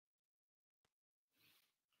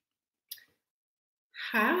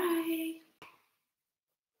Hi.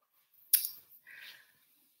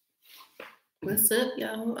 What's up,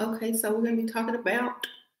 y'all? Okay, so we're gonna be talking about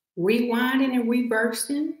rewinding and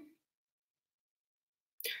reversing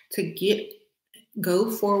to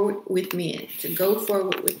go forward with men. To go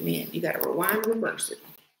forward with men, you gotta rewind, reverse it.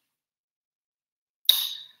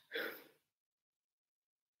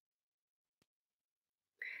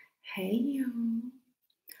 Hey, y'all.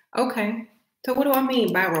 Okay, so what do I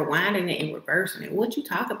mean by rewinding it and reversing it? What you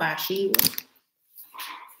talk about, Sheila?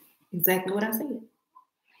 Exactly what I said.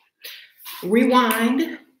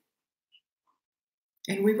 Rewind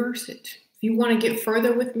and reverse it. If you want to get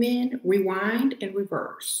further with men, rewind and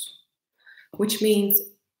reverse, which means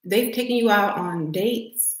they've taken you out on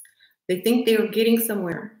dates. They think they're getting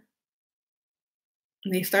somewhere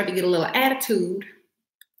and they start to get a little attitude.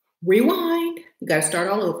 Rewind. You got to start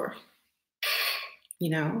all over.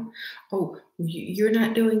 Oh, you're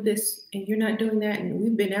not doing this and you're not doing that. And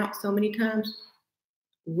we've been out so many times.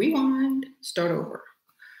 Rewind, start over.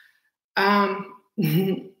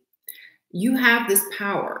 You have this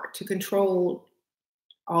power to control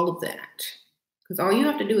all of that because all you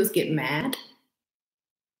have to do is get mad,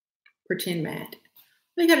 pretend mad.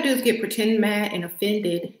 All you got to do is get pretend mad and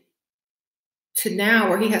offended to now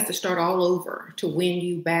where he has to start all over to win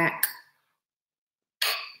you back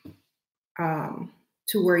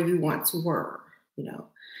to where you once were.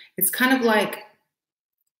 It's kind of like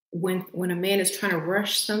when a man is trying to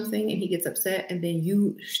rush something and he gets upset and then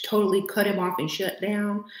you totally cut him off and shut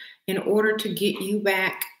down in order to get you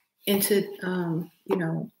back into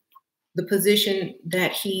the position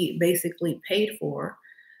that he basically paid for.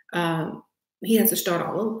 He has to start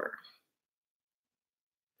all over.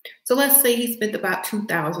 So let's say he spent about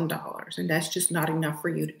 $2,000 and that's just not enough for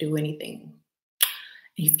you to do anything.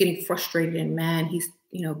 He's getting frustrated and mad. He's,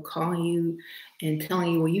 calling you and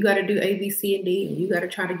telling you, well, you got to do A, B, C, and D, and you got to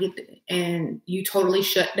try to and you totally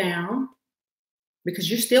shut down because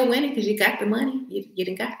you're still winning because you got the money. You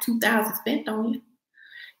done got 2,000 spent on you.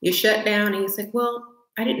 You shut down and you say, well,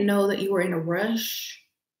 I didn't know that you were in a rush.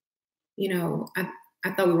 I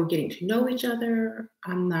thought we were getting to know each other.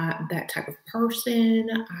 I'm not that type of person.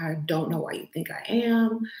 I don't know why you think I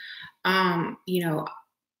am.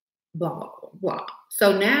 Blah, blah, blah.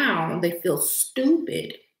 So now they feel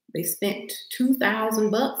stupid. They spent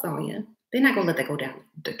 $2,000 on you. They're not gonna let that go down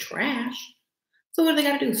the trash. So what do they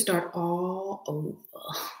gotta do? Start all over.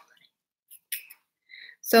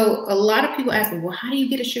 So a lot of people ask me, well, how do you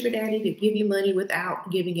get a sugar daddy to give you money without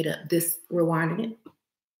giving it up? This rewinding it.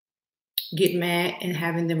 Get mad and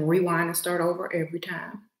having them rewind and start over every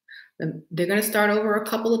time. They're gonna start over a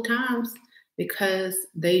couple of times because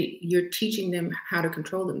you're teaching them how to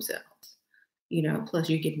control themselves. Plus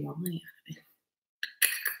you get more money out of it.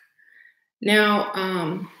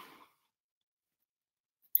 Now,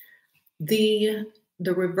 the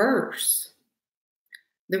reverse.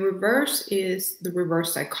 The reverse is the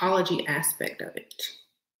reverse psychology aspect of it.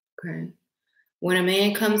 Okay. When a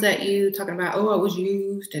man comes at you talking about, oh, I was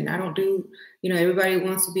used and I don't do, everybody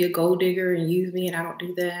wants to be a gold digger and use me and I don't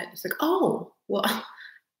do that. It's like, oh, well,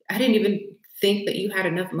 I didn't even think that you had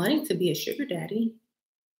enough money to be a sugar daddy.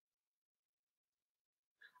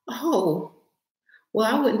 Oh,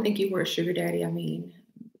 well, I wouldn't think you were a sugar daddy. I mean,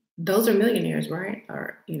 those are millionaires, right?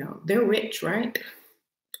 Or, they're rich, right?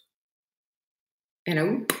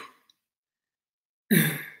 And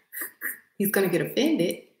he's going to get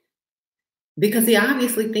offended because he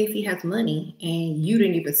obviously thinks he has money and you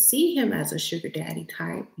didn't even see him as a sugar daddy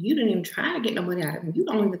type. You didn't even try to get no money out of him. You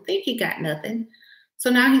don't even think he got nothing. So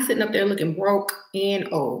now he's sitting up there looking broke and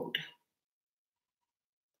old.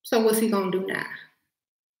 So what's he going to do now?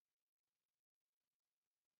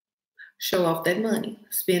 Show off that money,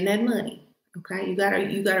 spend that money. Okay, you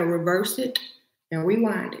gotta reverse it and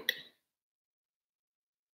rewind it.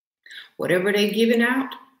 Whatever they giving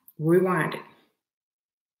out, rewind it.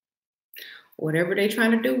 Whatever they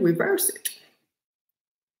trying to do, reverse it.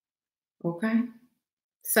 Okay,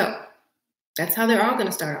 so that's how they're all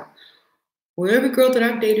gonna start out. Well, every girl that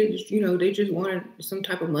I've dated, they just wanted some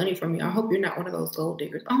type of money from me. I hope you're not one of those gold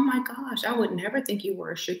diggers. Oh my gosh, I would never think you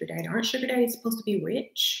were a sugar daddy. Aren't sugar daddies supposed to be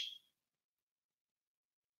rich?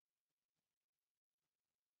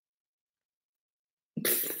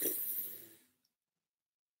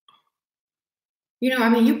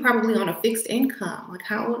 You're probably on a fixed income. Like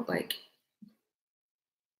how, like,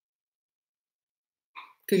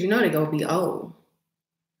 because they're gonna be old.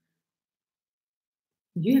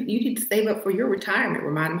 You need to save up for your retirement.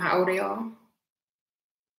 Remind them how old they are.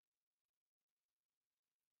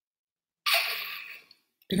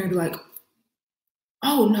 They're gonna be like,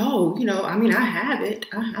 Oh no, I mean, I have it.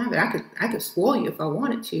 I have it. I could spoil you if I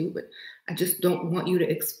wanted to, but I just don't want you to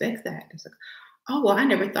expect that. It's like, oh well, I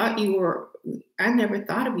never thought of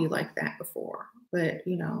you like that before. But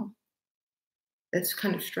that's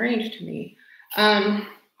kind of strange to me. Um,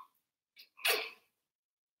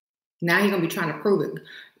 Now you're gonna be trying to prove it.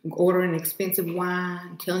 Ordering expensive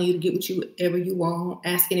wine, telling you to get whatever you want,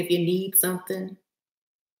 asking if you need something.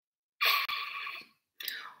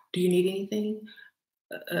 Do you need anything?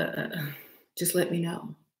 Just let me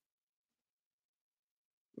know.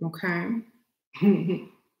 Okay.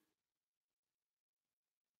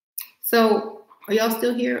 So, are y'all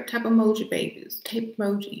still here? Type emoji babies. Tape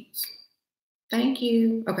emojis. Thank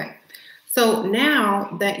you. Okay. So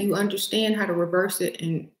now that you understand how to reverse it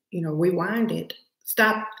and rewind it,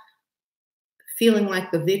 stop feeling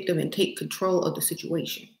like the victim and take control of the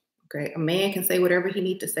situation. Okay. A man can say whatever he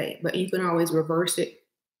needs to say, but you can always reverse it.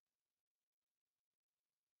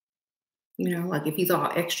 Like if he's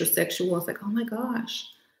all extra sexual, it's like, oh my gosh,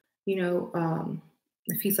 you know, um,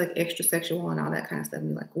 if he's like extra sexual and all that kind of stuff,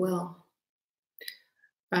 you're like, well,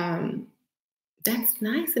 um, that's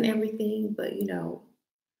nice and everything, but you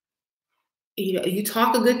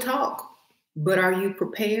talk a good talk, but are you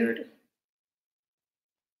prepared?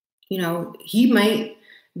 He might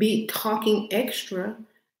be talking extra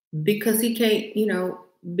because he can't,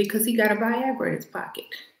 because he got a Viagra in his pocket.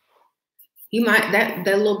 He might that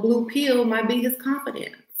little blue pill might be his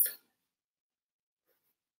confidence.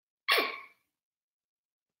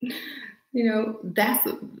 That's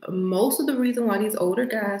most of the reason why these older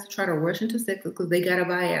guys try to rush into sex is because they got a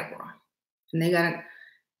Viagra and they got to,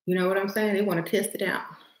 you know what I'm saying? They want to test it out.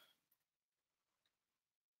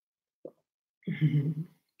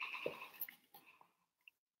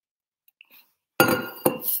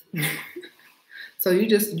 So you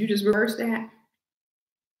just reverse that.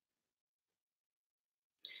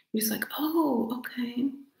 You're just like, oh, okay.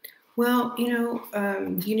 Well, do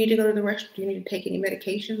you need to go to the restroom? Do you need to take any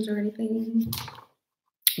medications or anything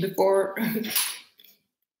before?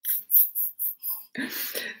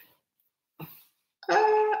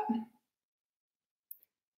 uh,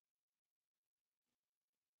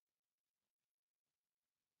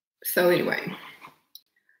 so anyway,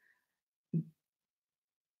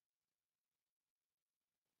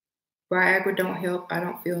 Viagra don't help. I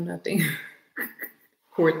don't feel nothing.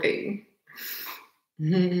 Poor thing.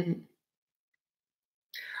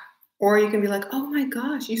 Or you can be like, oh my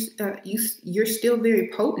gosh, you're still very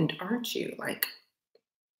potent, aren't you? Like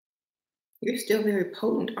you're still very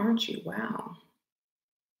potent, aren't you? Wow.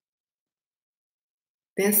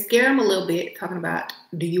 Then scare them a little bit, talking about,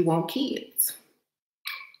 do you want kids?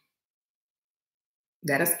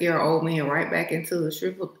 That'll scare an old man right back into the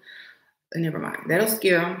shrivel. Never mind. That'll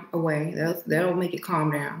scare them away. That'll make it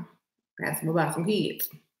calm down. Ask them about some kids.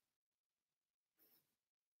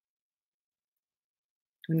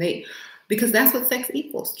 And because that's what sex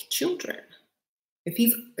equals, children. If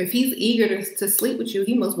he's eager to sleep with you,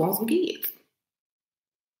 he must want some kids.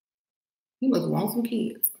 He must want some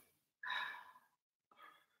kids.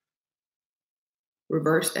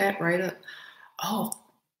 Reverse that right up. Oh,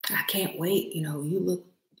 I can't wait. You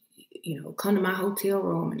look, come to my hotel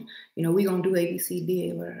room and, we're going to do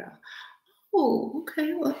ABCD. Blah, blah, blah. Oh,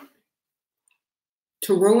 okay. Well,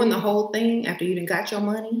 to ruin the whole thing after you done got your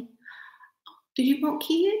money. Do you want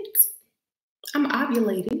kids? I'm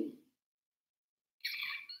ovulating.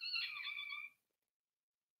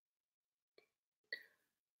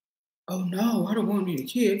 Oh no, I don't want any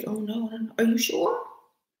kids. Oh no, no. Are you sure?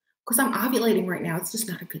 Because I'm ovulating right now. It's just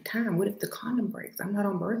not a good time. What if the condom breaks? I'm not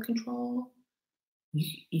on birth control.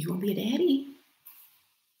 You gonna be a daddy?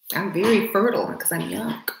 I'm very fertile because I'm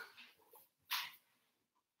young.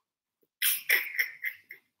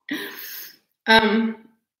 Um,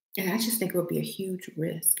 and I just think it would be a huge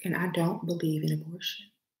risk, and I don't believe in abortion.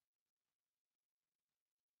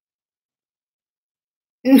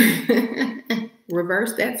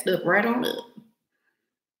 Reverse that stuff right on up.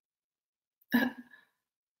 Uh,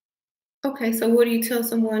 okay, so what do you tell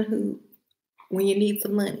someone who, when you need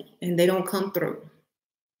some money and they don't come through?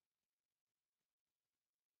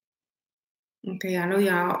 Okay, I know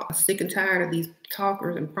y'all are sick and tired of these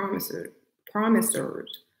talkers and promisers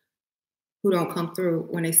who don't come through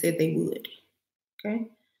when they said they would. Okay,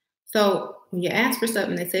 so when you ask for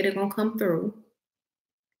something, they say they're gonna come through.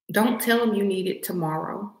 Don't tell them you need it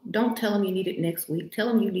tomorrow. Don't tell them you need it next week. Tell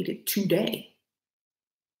them you need it today.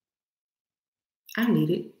 I need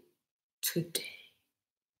it today.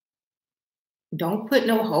 Don't put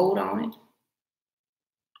no hold on it.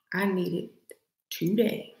 I need it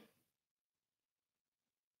today.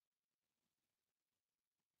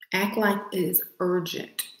 Act like it is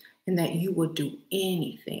urgent and that you would do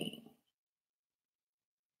anything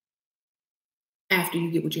after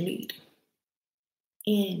you get what you need.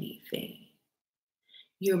 Anything.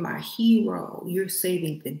 You're my hero. You're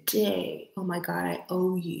saving the day. Oh my God, I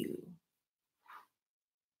owe you.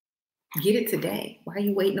 Get it today. Why are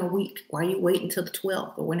you waiting a week? Why are you waiting until the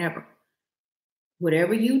 12th or whenever?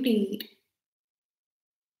 Whatever you need,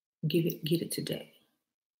 get it today.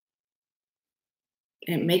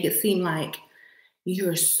 And make it seem like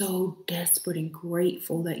you're so desperate and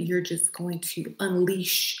grateful that you're just going to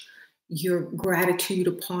unleash your gratitude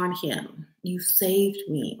upon him. You saved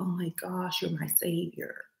me. Oh my gosh, you're my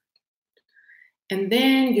savior. And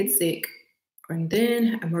then get sick, and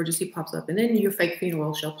then emergency pops up, and then your fake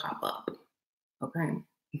funeral shall pop up. Okay.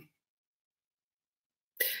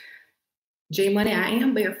 J Money, I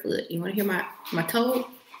am barefoot. You want to hear my toe,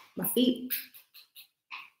 my feet?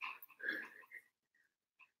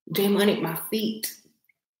 J Money, my feet.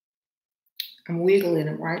 I'm wiggling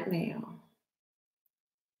them right now.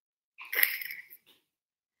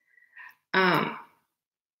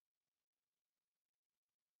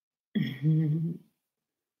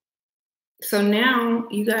 So now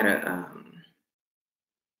you gotta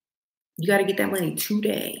get that money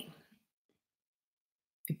today.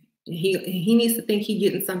 He needs to think he's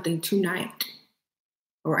getting something tonight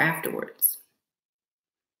or afterwards.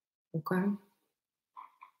 Okay.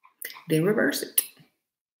 Then reverse it.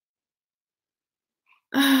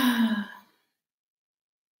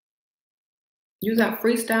 You got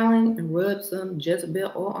freestyling and rubbed some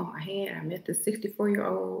Jezebel oil on my hand. I met the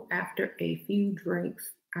 64-year-old after a few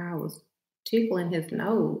drinks. I was tickling his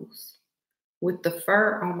nose with the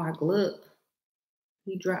fur on my glove.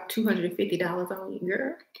 He dropped $250 on you,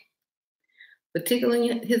 girl. For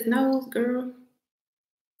tickling his nose, girl.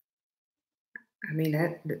 I mean,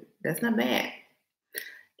 that's not bad.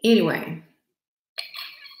 Anyway,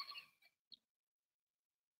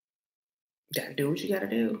 gotta do what you gotta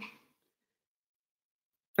do.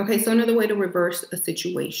 Okay, so another way to reverse a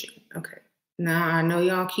situation. Okay. Now I know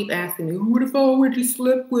y'all keep asking me, what if I already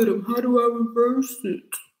slept with him? How do I reverse it?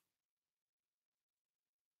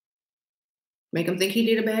 Make him think he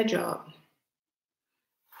did a bad job.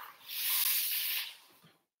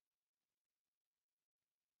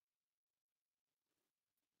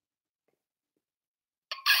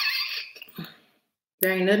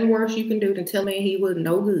 There ain't nothing worse you can do than tell me he was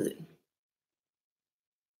no good.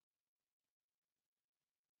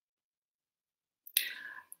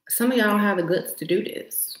 Some of y'all don't have the guts to do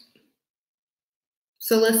this.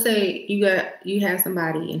 So let's say you had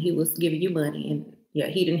somebody and he was giving you money and yeah,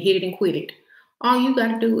 he didn't hit it and quit it. All you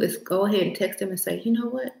gotta do is go ahead and text him and say, you know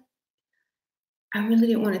what? I really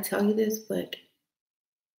didn't want to tell you this, but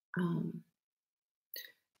um,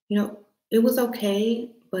 it was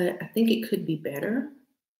okay, but I think it could be better.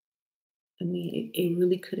 I mean, it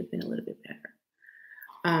really could have been a little bit better.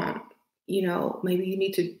 Um, maybe you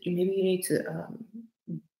need to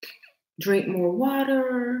drink more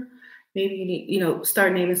water. Maybe you need,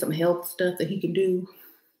 start naming some health stuff that he can do.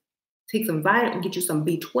 Take some vitamin, get you some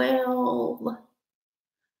B12.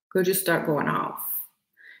 Go just start going off.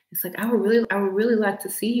 It's like I would really like to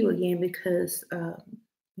see you again because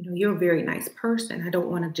you're a very nice person. I don't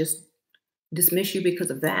want to just dismiss you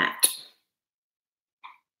because of that.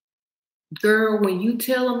 Girl, when you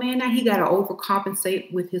tell a man that he got to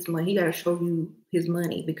overcompensate with his money, he got to show you his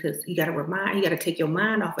money because he got to take your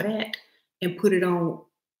mind off of that and put it on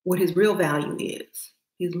what his real value is,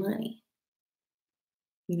 his money.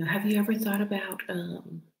 Have you ever thought about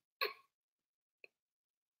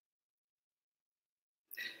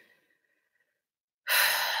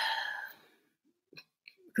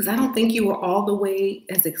because I don't think you were all the way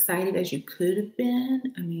as excited as you could have been.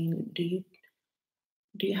 I mean, do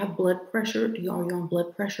you have blood pressure? Are you on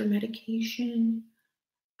blood pressure medication?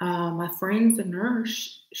 My friend's a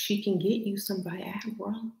nurse. She can get you some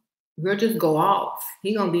Viagra. Girl, just go off.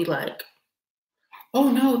 He gonna be like, oh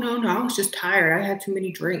no, I was just tired. I had too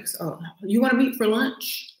many drinks. Oh, you want to meet for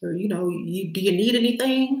lunch? Or do you need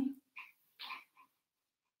anything?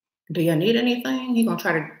 Do you need anything? He gonna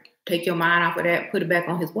try to take your mind off of that, put it back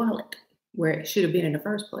on his wallet where it should have been in the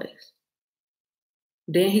first place.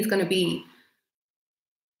 Then he's gonna be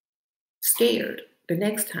scared the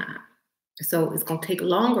next time. So it's going to take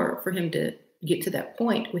longer for him to get to that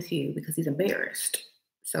point with you because he's embarrassed.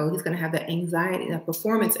 So he's going to have that anxiety, that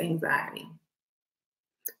performance anxiety.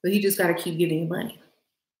 But you just got to keep giving you money.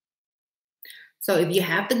 So if you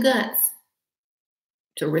have the guts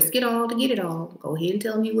to risk it all to get it all. Go ahead and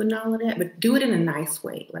tell him you wouldn't all of that, but do it in a nice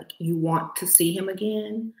way. Like you want to see him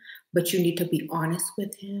again, but you need to be honest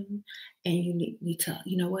with him, and you need to,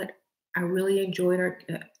 you know what? I really enjoyed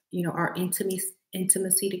our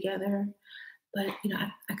intimacy together, but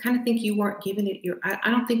I kind of think you weren't giving it your. I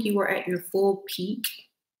don't think you were at your full peak,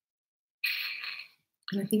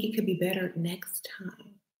 and I think it could be better next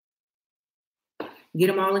time. Get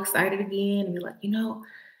them all excited again, and be like,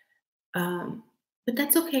 um, but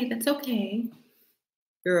that's okay. That's okay.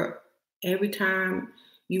 Girl, every time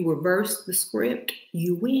you reverse the script,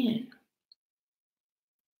 you win.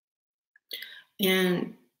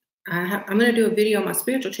 And I'm going to do a video on my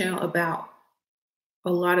spiritual channel about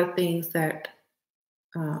a lot of things that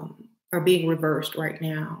are being reversed right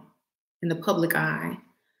now in the public eye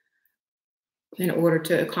in order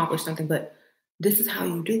to accomplish something. But this is how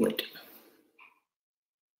you do it.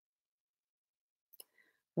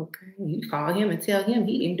 Okay, you call him and tell him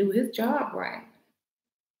he didn't do his job right.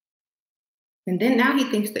 And then now he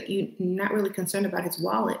thinks that you're not really concerned about his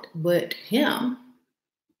wallet, but him.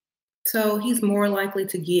 So he's more likely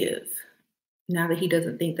to give now that he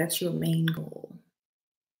doesn't think that's your main goal.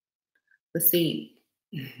 But see,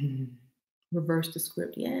 reverse the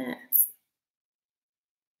script. Yes.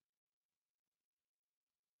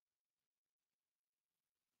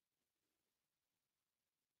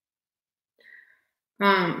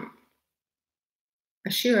 Um,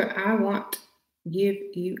 Ashira, I want give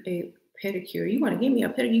you a pedicure. You want to give me a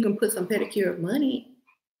pedicure? You can put some pedicure money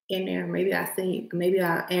in there. Maybe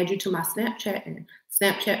I'll add you to my Snapchat and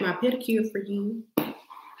Snapchat my pedicure for you.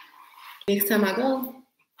 Next time I go,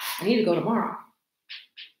 I need to go tomorrow.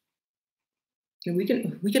 And we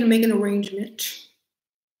can make an arrangement.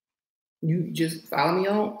 You just follow me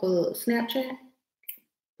on Snapchat.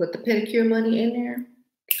 Put the pedicure money in there.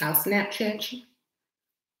 I'll Snapchat you.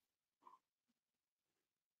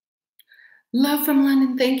 Love from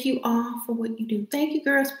London. Thank you all for what you do. Thank you,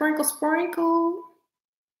 girl. Sprinkle, sprinkle.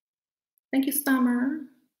 Thank you, Summer.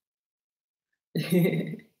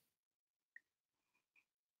 I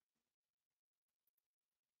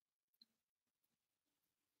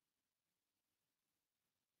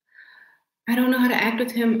don't know how to act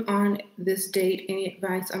with him on this date. Any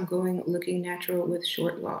advice? I'm going looking natural with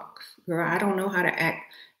short locks. Girl, I don't know how to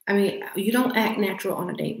act. I mean, you don't act natural on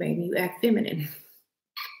a date, baby. You act feminine.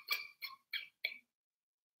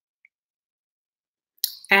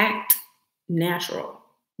 Act natural.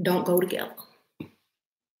 Don't go together.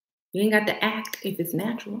 You ain't got to act if it's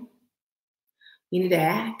natural. You need to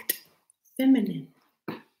act feminine.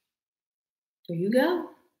 There you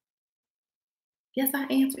go. Yes, I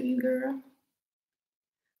answered you, girl.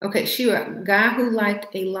 Okay, sure. Guy who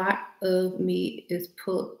liked me a lot is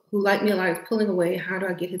pulling away. How do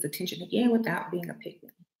I get his attention again without being a pick me?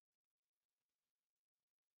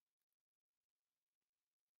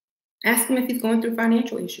 Ask him if he's going through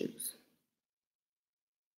financial issues.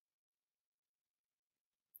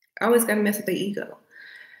 I always got to mess with the ego.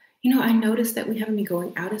 I noticed that we haven't been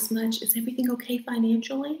going out as much. Is everything okay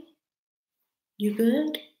financially? You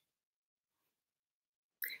good?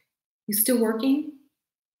 You still working?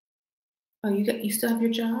 Oh, you still have your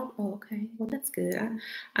job? Oh, okay. Well, that's good.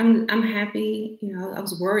 I'm happy. I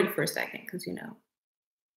was worried for a second because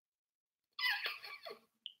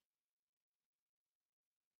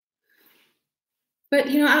But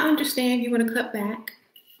I understand you want to cut back.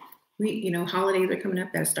 Holidays are coming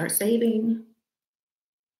up. Gotta start saving.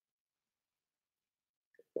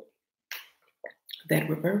 That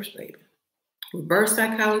reverse, baby. Reverse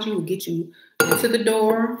psychology will get you into the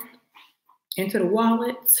door, into the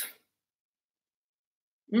wallets.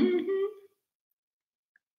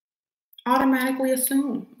 Automatically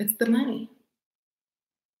assume it's the money.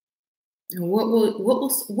 And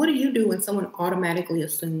what do you do when someone automatically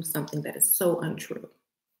assumes something that is so untrue?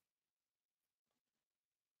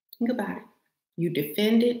 Think about it. You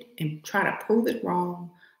defend it and try to prove it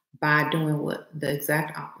wrong by doing what? The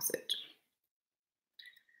exact opposite.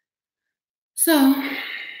 So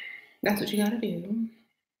that's what you got to do.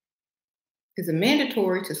 Is it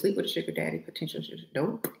mandatory to sleep with a sugar daddy? Potential sugar?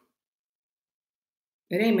 Nope.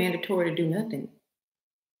 It ain't mandatory to do nothing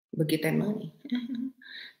but get that money.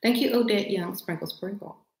 Thank you, Odette Young. Sprinkle,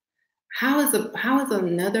 sprinkle. How is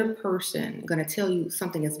another person going to tell you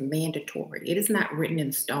something is mandatory? It is not written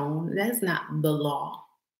in stone. That is not the law.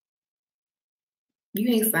 You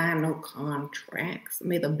ain't signed no contracts.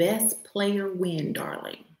 May the best player win,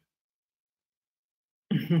 darling.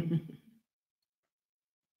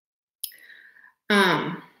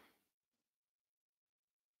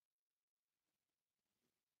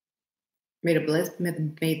 May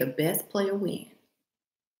the best player win.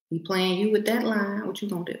 He playing you with that line, what you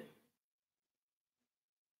gonna do?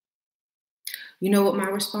 You know what my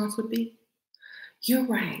response would be? You're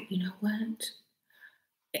right. You know what?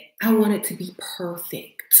 I want it to be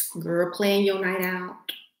perfect. Girl, playing your night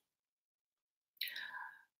out.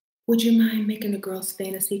 Would you mind making the girl's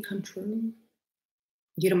fantasy come true?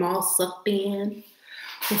 Get them all sucked in.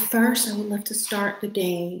 But first, I would love to start the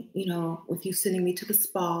day, with you sending me to the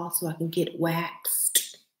spa so I can get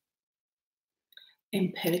waxed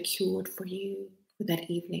and pedicured for you for that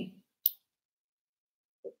evening.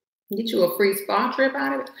 Get you a free spa trip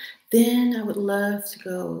out of it. Then I would love to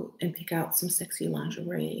go and pick out some sexy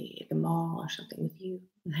lingerie at the mall or something with you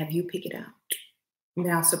and have you pick it out. And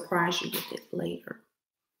then I'll surprise you with it later.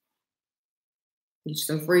 Get you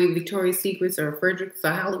some free Victoria's Secrets or Fredericks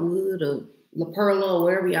or Hollywood or La Perla or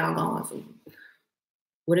wherever y'all going. So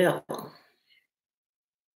whatever.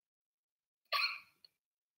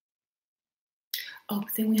 Oh,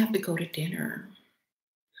 but then we have to go to dinner.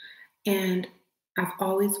 And I've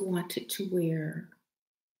always wanted to wear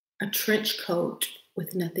a trench coat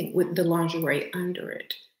with nothing, with the lingerie under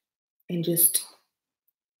it, and just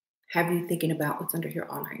have you thinking about what's under here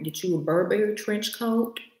all night. Get you a Burberry trench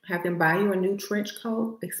coat, have them buy you a new trench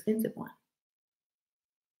coat, expensive one.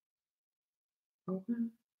 Okay.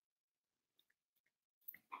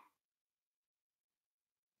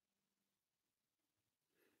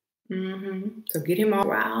 So get him all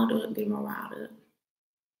riled up, get him all riled up.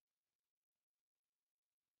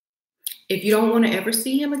 If you don't want to ever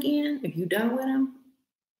see him again, if you're done with him,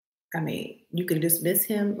 I mean, you can dismiss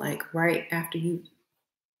him like right after you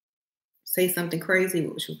say something crazy,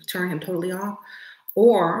 which will turn him totally off.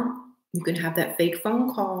 Or you can have that fake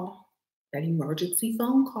phone call, that emergency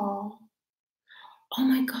phone call. Oh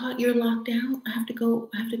my God, you're locked out. I have to go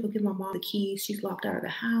give my mom the keys. She's locked out of the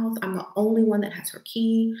house. I'm the only one that has her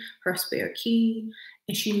key, her spare key.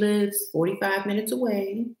 And she lives 45 minutes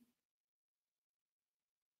away.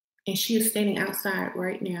 And she is standing outside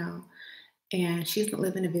right now. And she doesn't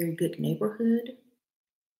live in a very good neighborhood.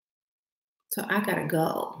 So I gotta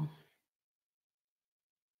go.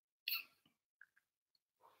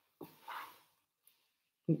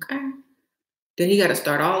 Okay. Then he gotta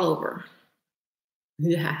start all over.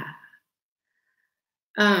 Yeah.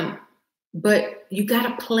 Um, but you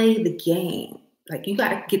gotta play the game. Like you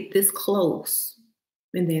gotta get this close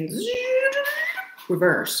and then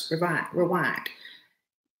reverse, rewind.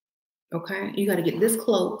 Okay. You gotta get this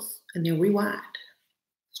close and then rewind.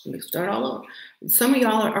 So we start all over. Some of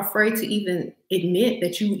y'all are afraid to even admit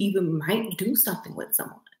that you even might do something with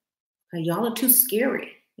someone. Like, y'all are too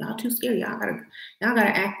scary. Y'all too scary. Y'all gotta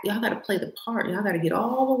act, y'all gotta play the part. Y'all gotta get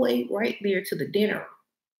all the way right there to the dinner,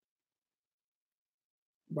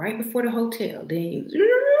 right before the hotel. Then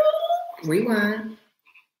you rewind.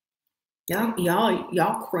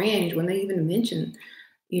 Y'all cringe when they even mention,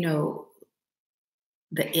 you know,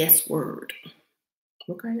 the S word.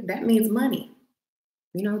 Okay, that means money.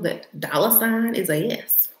 You know, that dollar sign is a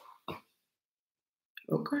S.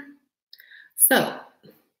 Okay. So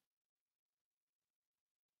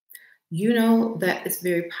you know that it's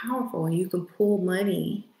very powerful and you can pull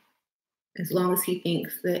money as long as he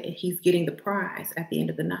thinks that he's getting the prize at the end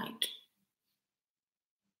of the night.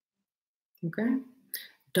 Okay.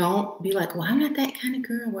 Don't be like, well, I'm not that kind of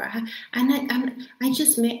girl. Where I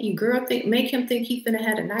just met you, girl. Make him think he's gonna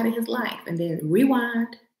have a night of his life, and then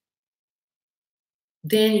rewind.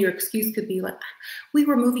 Then your excuse could be like, we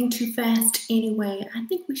were moving too fast anyway. I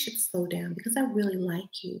think we should slow down because I really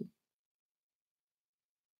like you.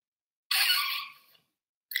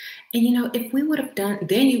 And if we would have done,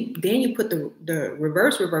 then you put the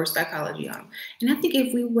reverse psychology on 'em. And I think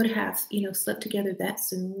if we would have, slept together that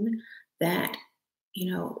soon, that you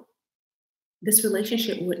know this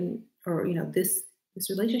relationship wouldn't, or this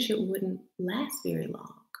relationship wouldn't last very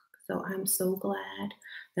long. So I'm so glad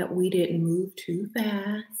that we didn't move too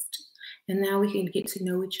fast, and now we can get to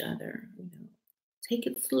know each other. Take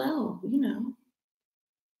it slow.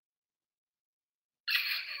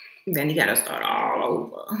 Then you got to start all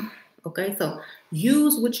over. Okay, so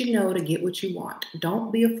use what you know to get what you want.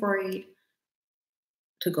 Don't be afraid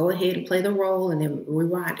to go ahead and play the role and then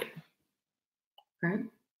rewind it. Right?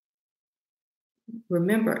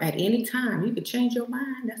 Remember, at any time, you can change your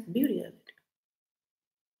mind. That's the beauty of it.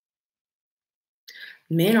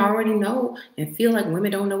 Men already know and feel like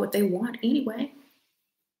women don't know what they want anyway.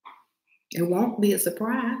 It won't be a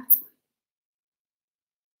surprise.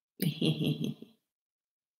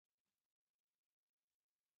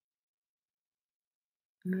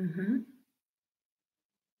 hmm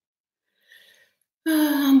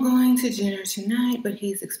I'm going to dinner tonight, but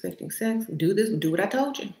he's expecting sex. Do this, do what I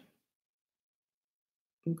told you.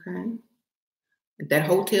 Okay. If that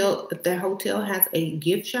hotel has a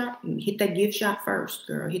gift shop, hit that gift shop first,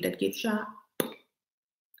 girl. Hit that gift shop.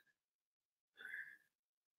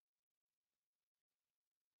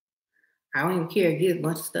 I don't even care. Get a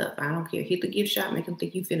bunch of stuff. I don't care. Hit the gift shop. Make them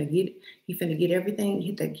think you finna get everything.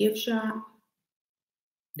 Hit that gift shop.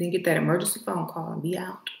 Then get that emergency phone call and be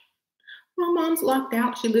out. My mom's locked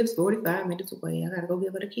out. She lives 45 minutes away. I gotta go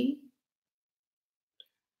give her the key.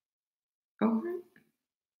 Okay.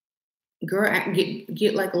 Girl,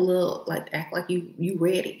 get like a little like act like you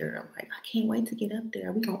ready, girl. Like I can't wait to get up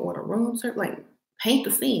there. We gonna order room service. Like paint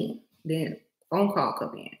the scene. Then phone call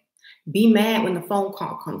come in. Be mad when the phone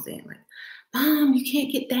call comes in. Like, mom, you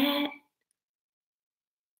can't get that.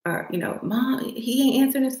 Or mom, he ain't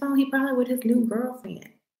answering his phone. He probably with his new girlfriend.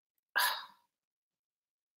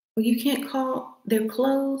 Well, you can't call. They're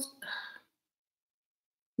closed.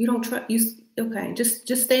 You don't trust okay,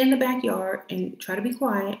 just stay in the backyard and try to be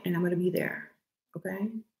quiet, and I'm gonna be there. Okay?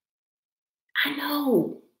 I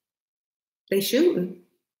know. They shooting.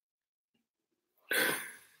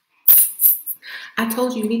 I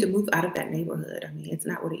told you you need to move out of that neighborhood. I mean, it's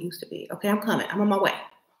not what it used to be. Okay, I'm coming. I'm on my way.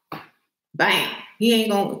 Bam. He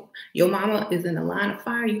ain't gonna your mama is in the line of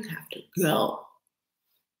fire. You have to go.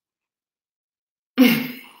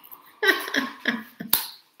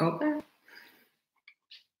 Okay.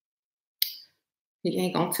 He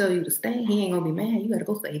ain't gonna tell you to stay. He ain't gonna be mad. You gotta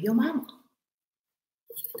go save your mama.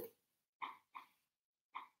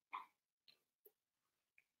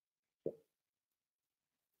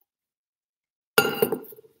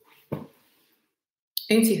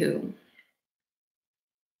 Anywho.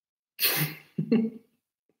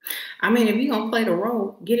 I mean, if you're gonna play the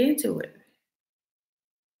role, get into it.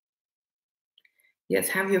 Yes,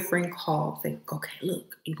 have your friend call. Say, okay,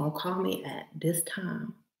 look, you're gonna call me at this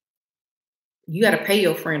time. You gotta pay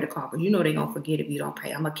your friend to call because you know they're gonna forget if you don't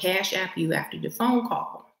pay. I'm gonna cash app you after your phone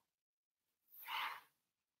call.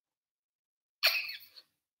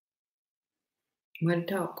 Let it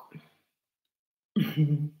talk.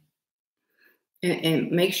 and,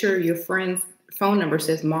 and make sure your friend's phone number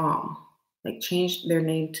says mom. Like change their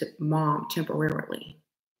name to mom temporarily.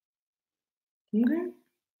 Okay.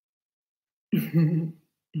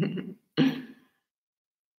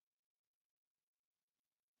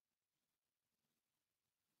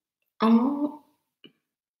 Oh,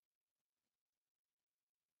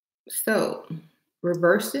 so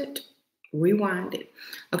reverse it, rewind it.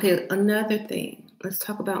 Okay, another thing. Let's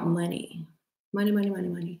talk about money. Money, money, money,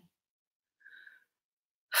 money.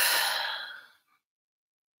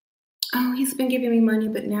 Oh, he's been giving me money,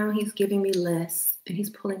 but now he's giving me less and he's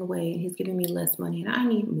pulling away and he's giving me less money and I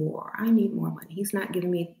need more. I need more money. He's not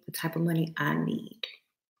giving me the type of money I need.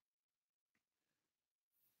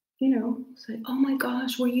 Say, oh my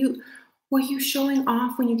gosh, were you showing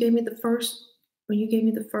off when you gave me the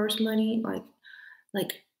first money?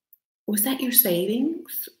 Like was that your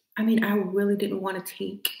savings? I mean, I really didn't want to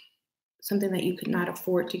take something that you could not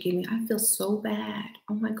afford to give me. I feel so bad.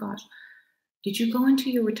 Oh my gosh. Did you go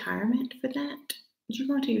into your retirement for that? Did you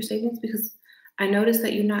go into your savings? Because I noticed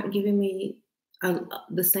that you're not giving me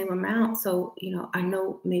the same amount. So, I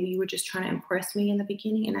know maybe you were just trying to impress me in the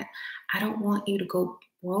beginning. And I don't want you to go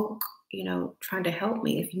broke, trying to help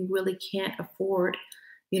me. If you really can't afford,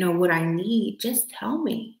 what I need, just tell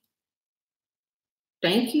me.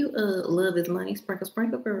 Thank you. Love is money. Sprinkle,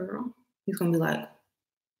 sprinkle, girl. He's going to be like,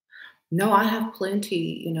 no, I have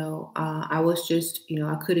plenty. I was just,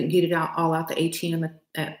 I couldn't get it all out the ATM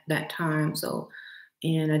at that time. So,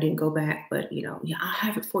 and I didn't go back, but yeah, I'll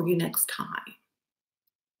have it for you next time.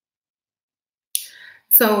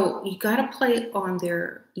 So you got to play on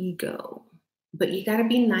their ego, but you got to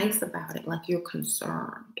be nice about it, like you're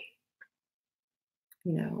concerned,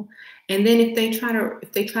 you know. And then if they try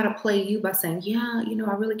to play you by saying, yeah,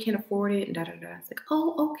 I really can't afford it, and da da da. It's like,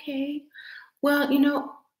 oh, okay. Well,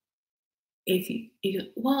 if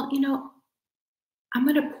well, I'm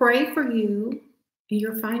gonna pray for you and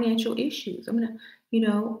your financial issues. I'm gonna, you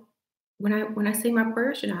know, when I say my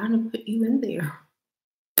prayers, I'm gonna put you in there.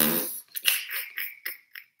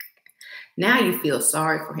 Now you feel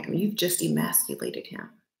sorry for him. You've just emasculated him.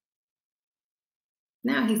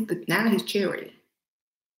 Now he's charity.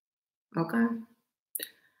 Okay,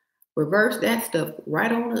 reverse that stuff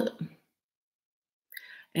right on up.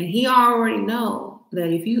 And he already know that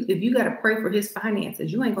if you got to pray for his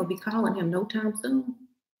finances, you ain't gonna be calling him no time soon.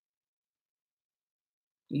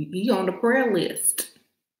 He on the prayer list.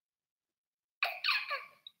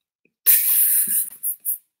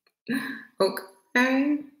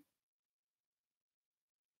 Okay.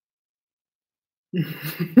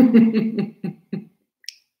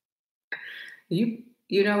 you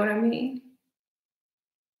You know what I mean?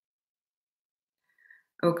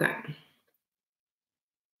 Okay.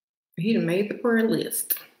 He done made the prayer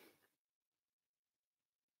list.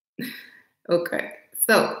 Okay.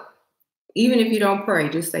 So even if you don't pray,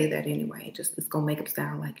 just say that anyway. Just it's gonna make it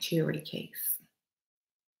sound like charity case.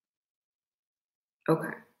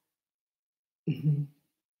 Okay. Mhm.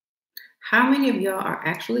 How many of y'all are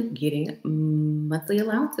actually getting monthly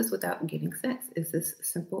allowances without getting sex? Is this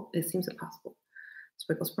simple? It seems impossible.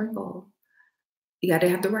 Sprinkle, sprinkle. You got to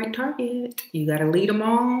have the right target. You got to lead them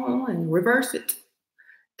all and reverse it.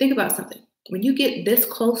 Think about something. When you get this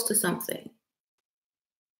close to something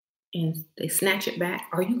and they snatch it back,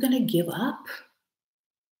 are you going to give up?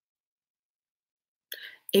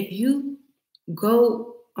 If you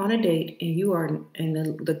go on a date and you are, and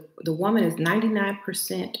the woman is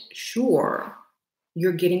 99% sure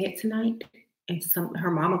you're getting it tonight, and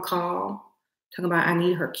her mama call talking about I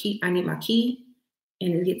need her key, I need my key,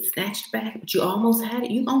 and it gets snatched back, but you almost had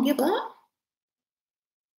it, you gonna give up?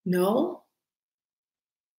 No,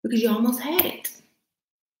 because you almost had it.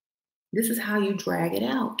 This is how you drag it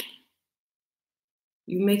out.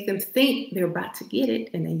 You make them think they're about to get it,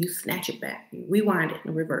 and then you snatch it back. You rewind it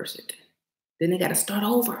and reverse it. Then they got to start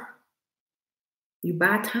over. You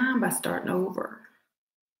buy time by starting over.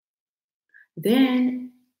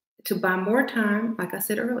 Then to buy more time, like I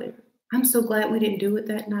said earlier, I'm so glad we didn't do it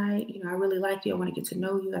that night. I really like you. I want to get to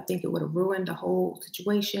know you. I think it would have ruined the whole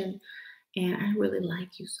situation. And I really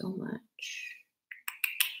like you so much.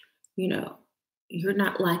 You know, you're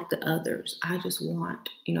not like the others. I just want,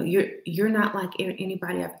 you're not like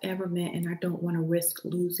anybody I've ever met, and I don't want to risk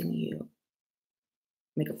losing you.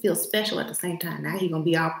 Make it feel special at the same time. Now he's gonna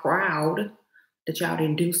be all proud that y'all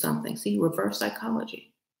didn't do something. See, reverse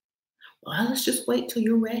psychology. Well, let's just wait till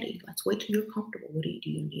you're ready. Let's wait till you're comfortable. Do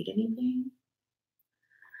you need anything?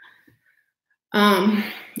 Um,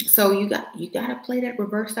 so you gotta play that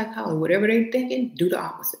reverse psychology. Whatever they're thinking, do the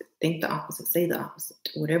opposite. Think the opposite. Say the opposite.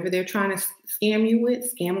 Whatever they're trying to scam you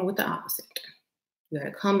with, scam them with the opposite. You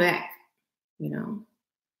gotta come back. You know.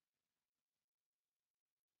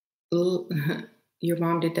 Ooh, your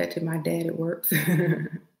mom did that to my dad. It works, and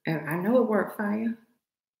I know it worked for you.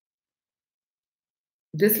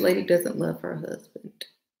 This lady doesn't love her husband.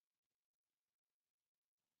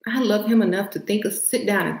 I love him enough to sit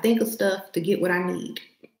down and think of stuff to get what I need,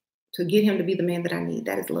 to get him to be the man that I need.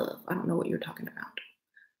 That is love. I don't know what you're talking about.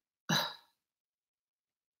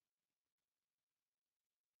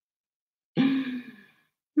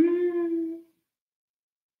 Mm.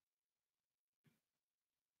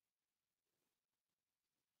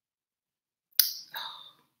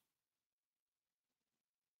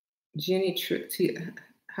 Jenny tricked you.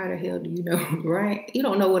 How the hell do you know, right? You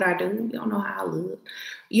don't know what I do. You don't know how I love.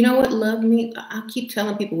 You know what love means? I keep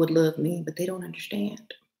telling people what love means, but they don't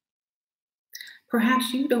understand.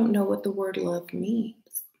 Perhaps you don't know what the word love means.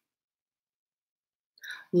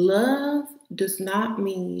 Love does not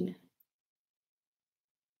mean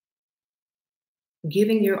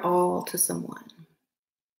giving your all to someone.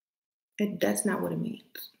 That's not what it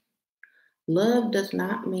means. Love does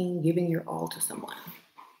not mean giving your all to someone.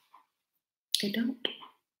 It don't.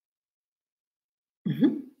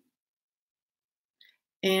 Mhm.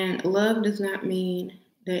 And love does not mean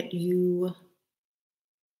that you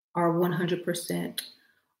are 100%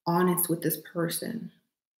 honest with this person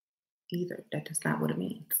either. That is not what it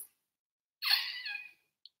means.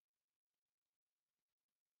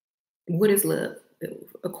 What is love?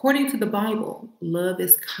 According to the Bible, love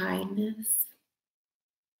is kindness.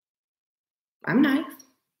 I'm nice.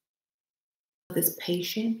 Love is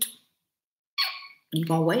patient. You're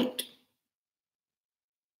going to wait.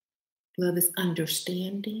 Love is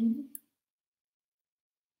understanding.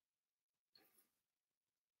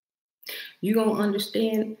 You're going to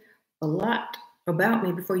understand a lot about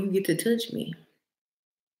me before you get to touch me.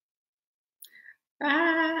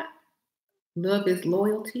 Ah, love is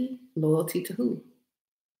loyalty. Loyalty to who?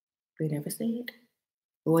 They never said.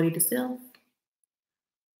 Loyalty to self.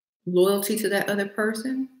 Loyalty to that other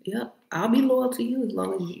person. Yep. I'll be loyal to you as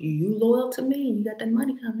long as you loyal to me and you got that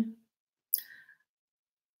money coming.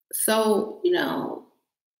 So,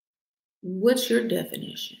 what's your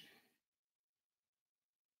definition?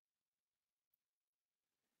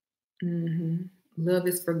 hmm Love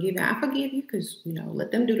is forgiving. I forgive you because,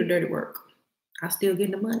 let them do the dirty work. I still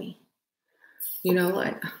get the money.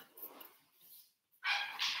 Like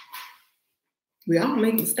we all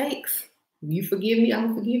make mistakes. You forgive me, I'm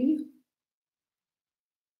gonna forgive you.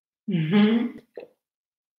 hmm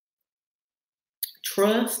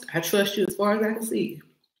Trust. I trust you as far as I can see.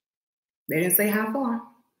 They didn't say how far.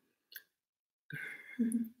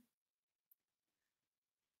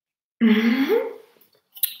 Mhm.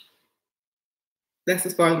 That's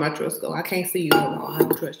as far as my trust go. I can't see you no more. I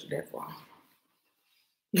don't trust you that far.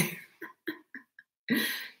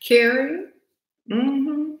 Carrie,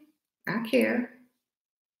 I care.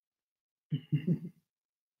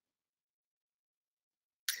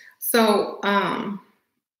 So,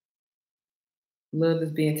 love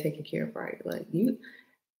is being taken care of, right? Like you,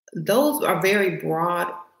 those are very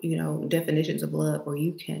broad, definitions of love, where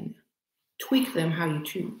you can tweak them how you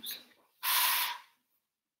choose.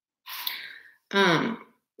 Um,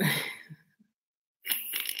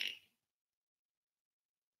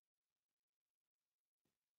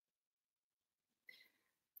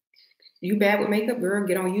 you bad with makeup, girl?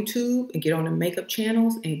 Get on YouTube and get on the makeup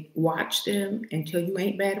channels and watch them until you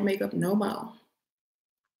ain't bad at makeup no more.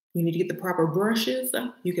 You need to get the proper brushes.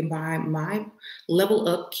 You can buy my Level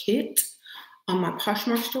Up kit on my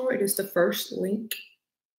Poshmark store. It is the first link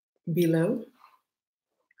below.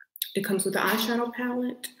 It comes with the eyeshadow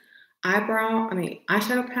palette,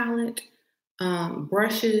 eyeshadow palette,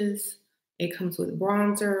 brushes. It comes with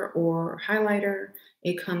bronzer or highlighter.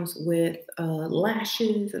 It comes with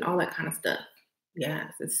lashes and all that kind of stuff.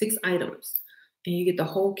 Yes, it's 6 items, and you get the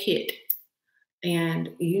whole kit. And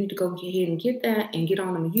you need to go ahead and get that and get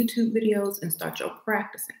on them YouTube videos and start your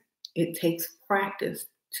practicing. It takes practice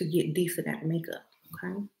to get decent at makeup.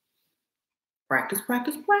 Okay, practice,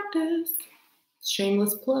 practice, practice.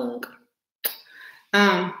 Shameless plug.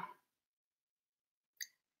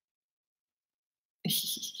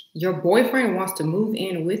 Your boyfriend wants to move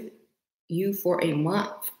in with you for a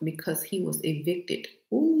month because he was evicted.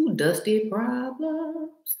 Ooh, dusty problems.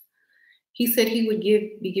 He said he would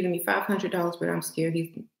be giving me $500, but I'm scared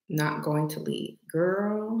he's not going to leave.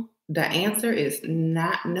 Girl, the answer is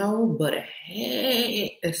not no, but a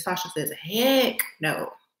heck, as Sasha says, heck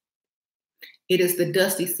no. It is the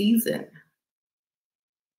dusty season.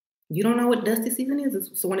 You don't know what dusty season is?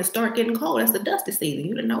 So when it starts getting cold, that's the dusty season.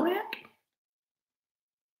 You didn't know that?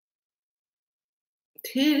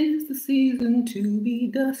 'Tis the season to be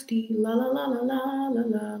dusty. La la la la la la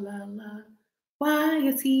la la la. Why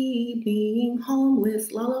is he being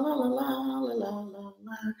homeless? La la la la la la la la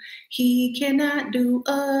la. He cannot do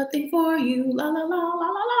a thing for you. La la la la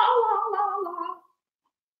la la la la.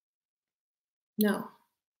 No.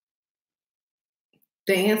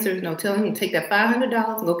 The answer is no. Tell him to take that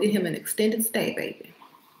 $500 and go get him an extended stay, baby.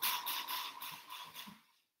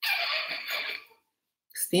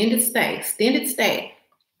 Extended stay. Extended stay.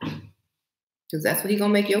 Because that's what he's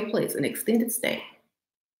gonna make your place, an extended stay.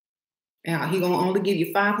 Now he gonna only give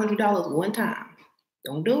you $500 one time.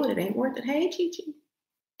 Don't do it. It ain't worth it. Hey, Chi-Chi.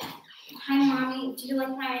 Hi, Mommy. Do you like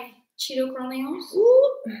my Cheeto Girl nails?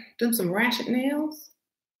 Ooh, them some ratchet nails.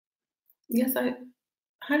 Yes,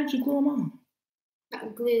 how did you glue them on?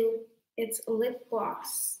 Not glue. It's lip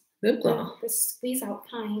gloss. Lip gloss? The squeeze out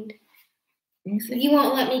kind. Let me see. You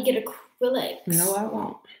won't let me get acrylics. No, I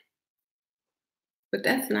won't. But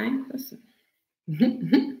that's nice.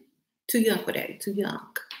 Too young for that. Too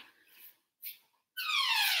young.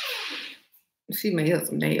 She made her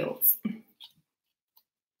some nails.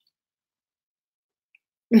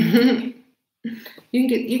 You can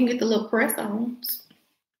get the little press-ons.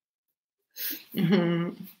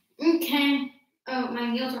 Okay. Oh,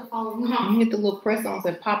 my nails are falling off. You can get the little press-ons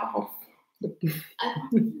that pop off.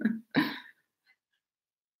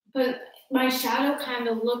 But my shadow kind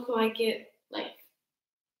of looked like it, like.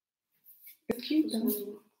 It's cute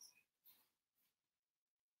though.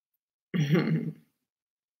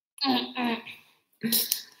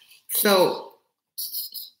 So,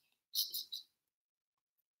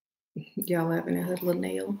 y'all laughing at her little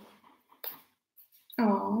nail.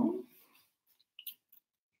 Oh.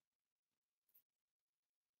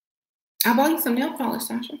 I bought you some nail polish,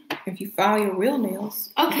 Sasha. If you file your real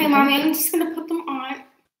nails. Okay, Mommy, I'm just gonna put them on.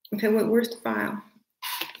 Okay, where's the file?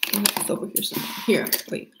 It's over here somewhere. Here,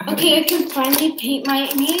 wait. Okay, I can finally paint my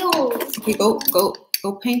nails. Okay, go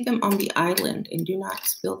paint them on the island and do not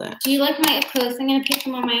spill that. Do you like my acrylics? I'm gonna paint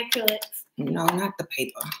them on my acrylics. No, not the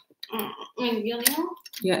paper. My real nail?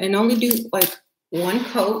 Yeah, and only do like one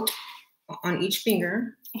coat on each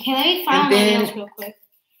finger. Okay, let me file my nails real quick.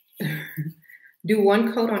 Do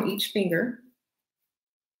one coat on each finger.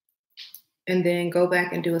 And then go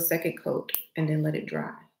back and do a second coat and then let it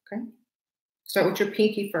dry. Okay? Start with your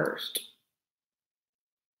pinky first.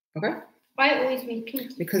 Okay? Why always my pinky?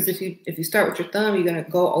 Because if you start with your thumb, you're gonna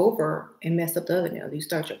go over and mess up the other nail. You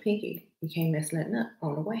start your pinky, you can't mess nothing up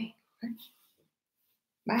on the way. Okay?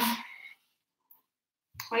 Bye.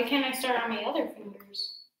 Why can't I start on my other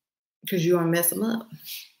fingers? Because you want to mess them up.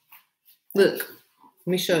 Look,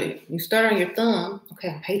 let me show you. You start on your thumb. Okay,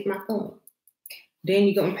 I hate my thumb. Then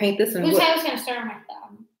you're gonna paint this one. Who said I was gonna start on my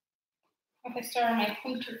thumb? If I start on my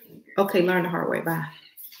pointer finger. Okay, learn the hard way. Bye.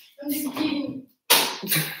 I'm just kidding.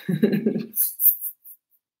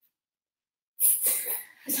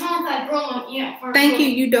 It's not that girl yet. Thank you.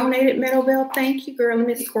 You donated, Meadow Bell. Thank you, girl. Let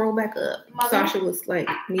me scroll back up. Mother? Sasha was like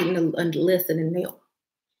needing a lesson in nail.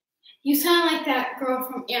 You sound like that girl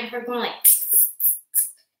from Ant Farm going like.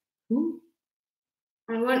 Who?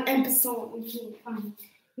 On one episode, we can't find.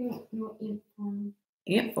 We don't know Ant Farm.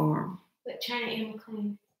 Ant Farm. But China Animal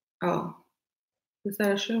Clinic. Oh. Is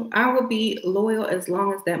that a show? I will be loyal as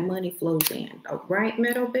long as that money flows in. All right,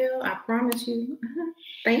 Meadow Bell? I promise you.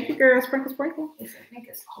 Thank you, girl. Sprinkle, sprinkle. I think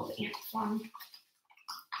it's called Ant Farm.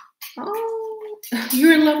 Oh,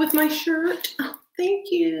 you're in love with my shirt? Oh,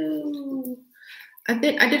 thank you. I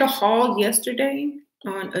did a haul yesterday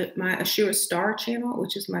on my Ashura Star channel,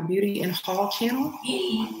 which is my beauty and haul channel.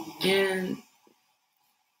 And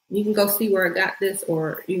you can go see where I got this,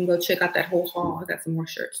 or you can go check out that whole haul. I got some more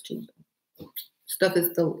shirts too. Stuff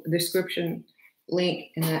is the description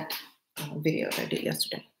link in that video that I did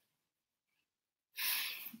yesterday.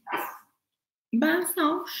 Bye,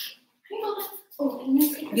 Sosh.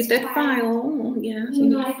 Get that file. Yeah.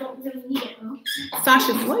 No, I don't really need it. Huh?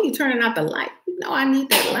 Sasha, why are you turning out the light? No, I need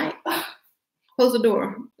that light. Close the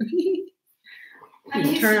door. You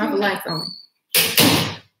can turn off the lights on.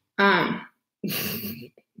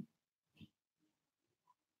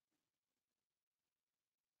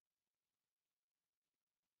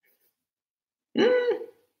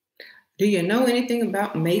 Do you know anything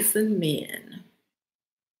about Mason men?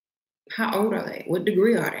 How old are they? What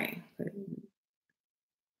degree are they?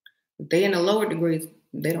 If they in the lower degrees,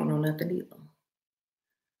 they don't know nothing either.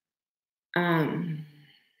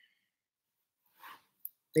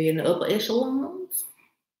 They in the upper echelons?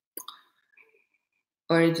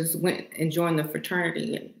 Or they just went and joined the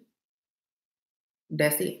fraternity and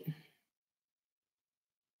that's it?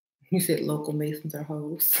 You said local Masons are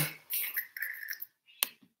hoes.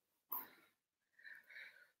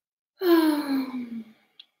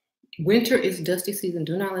 Winter is dusty season.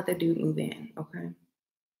 Do not let that dude move in, okay?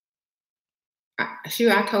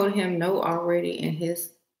 I told him no already, and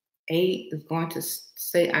his 8 is going to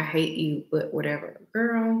say, I hate you, but whatever.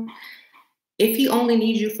 Girl, if he only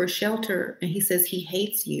needs you for shelter and he says he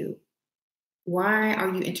hates you, why are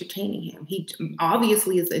you entertaining him? He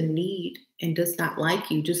obviously is in need and does not like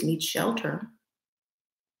you, just needs shelter.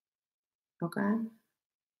 Okay?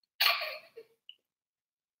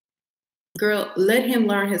 Girl, let him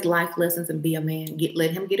learn his life lessons and be a man.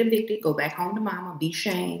 Let him get evicted, go back home to mama, be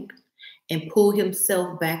shamed, and pull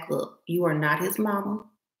himself back up. You are not his mama.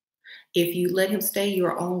 If you let him stay,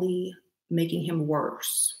 you're only making him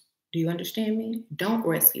worse. Do you understand me? Don't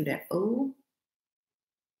rescue that fool.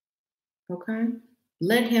 Okay?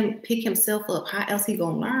 Let him pick himself up. How else he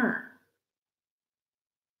gonna learn?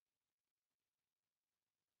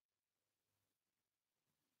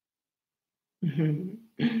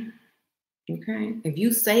 Mm-hmm. Okay? If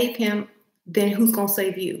you save him, then who's gonna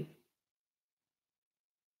save you?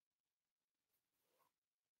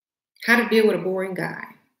 How to deal with a boring guy.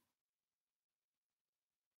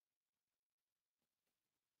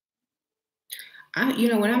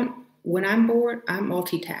 When I'm bored, I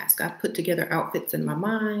multitask. I put together outfits in my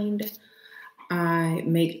mind. I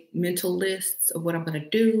make mental lists of what I'm gonna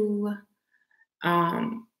do.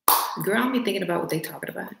 Girl, I'll be thinking about what they talking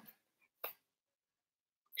about.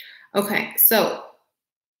 Okay, so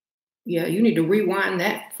yeah, you need to rewind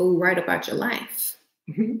that fool right about your life.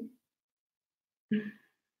 Mm-hmm.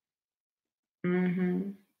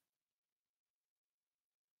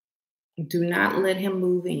 Do not let him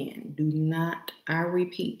move in. Do not, I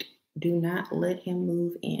repeat, do not let him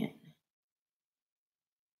move in.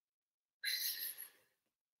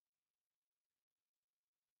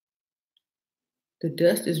 The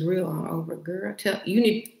dust is real all over, girl.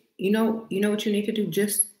 You know what you need to do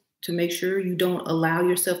just to make sure you don't allow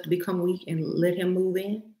yourself to become weak and let him move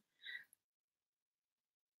in.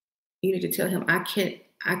 You need to tell him,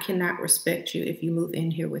 I cannot respect you if you move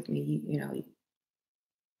in here with me.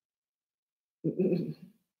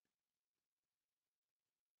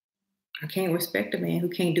 I can't respect a man who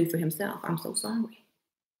can't do for himself. I'm so sorry.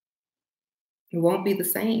 It won't be the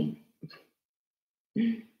same.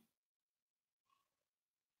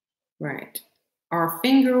 Right. Are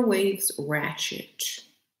finger waves ratchet?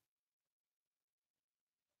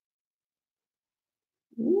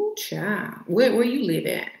 Ooh, child. Where you live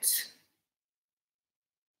at?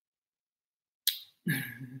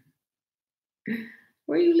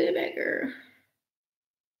 Where you live at, girl?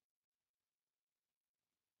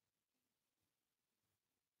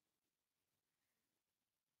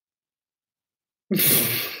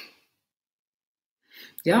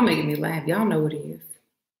 Y'all making me laugh. Y'all know what it is.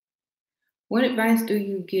 What advice do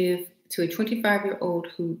you give to a 25-year-old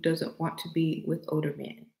who doesn't want to be with older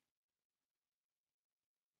men?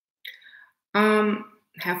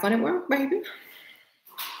 Have fun at work, baby.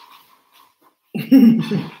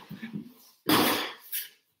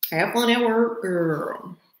 Have fun at work,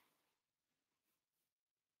 girl.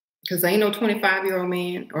 Because ain't no 25-year-old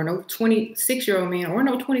man or no 26-year-old man or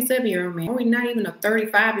no 27-year-old man or not even a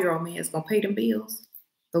 35-year-old man is going to pay them bills.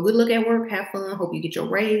 So good luck at work. Have fun. Hope you get your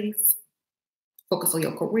raise. Focus on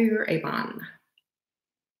your career. Avon.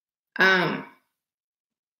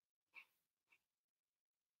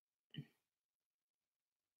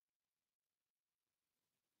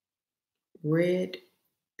 Red.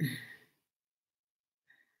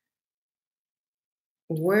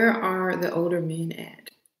 Where are the older men at?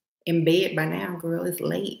 In bed by now, girl. It's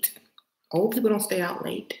late. Old people don't stay out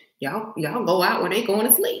late. Y'all go out when they going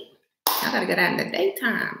to sleep. Y'all gotta get out in the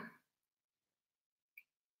daytime.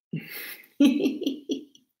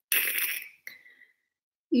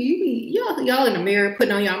 y'all in the mirror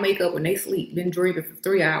putting on y'all makeup when they sleep, been dreaming for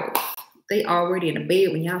 3 hours. They already in the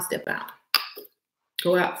bed when y'all step out.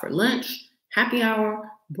 Go out for lunch, happy hour,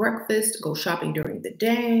 breakfast, go shopping during the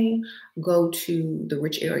day, go to the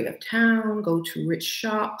rich area of town, go to rich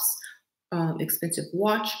shops, expensive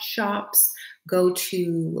watch shops, go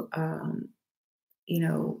to,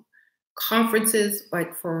 conferences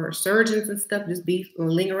like for surgeons and stuff, just be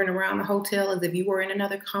lingering around the hotel as if you were in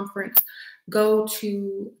another conference. Go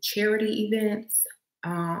to charity events,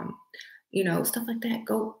 stuff like that.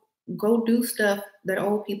 Go do stuff that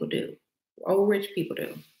old people do, old rich people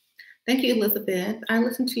do. Thank you, Elizabeth. I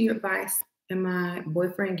listened to your advice and my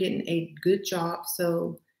boyfriend getting a good job,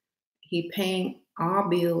 so he paying our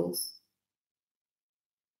bills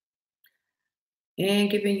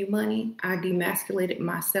and giving you money. I demasculated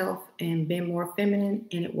myself and been more feminine,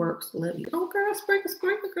 and it works. Love you. Oh, girl,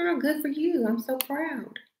 sprinkle, girl. Good for you. I'm so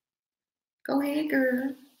proud. Go ahead,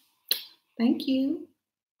 girl. Thank you.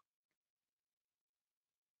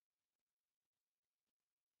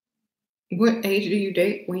 What age do you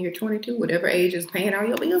date when you're 22? Whatever age is paying all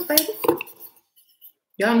your bills, baby.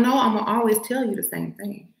 Y'all know I'm going to always tell you the same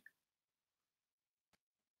thing.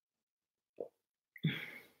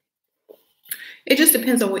 It just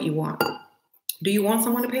depends on what you want. Do you want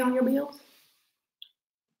someone to pay all your bills?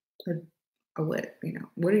 Or what?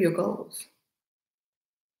 What are your goals?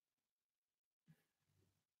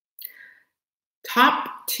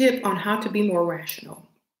 Top tip on how to be more rational.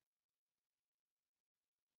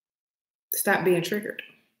 Stop being triggered.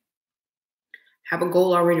 Have a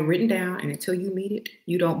goal already written down, and until you meet it,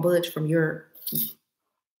 you don't budge from your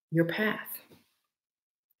path.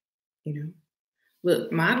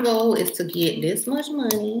 Look, my goal is to get this much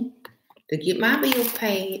money, to get my bills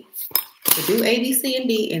paid, to do A, B, C, and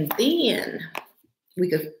D, and then we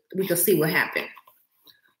could see what happens.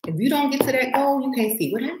 If you don't get to that goal, you can't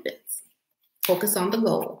see what happens. Focus on the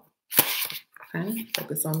goal. Okay?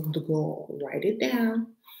 Focus on the goal. Write it down.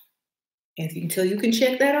 And until you can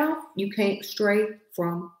check that off, you can't stray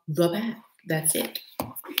from the path. That's it.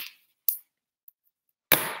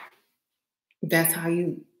 That's how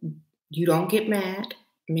you don't get mad.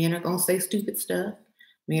 Men are going to say stupid stuff.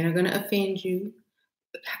 Men are going to offend you.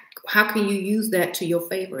 How can you use that to your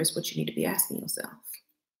favor is what you need to be asking yourself.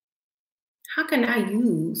 How can I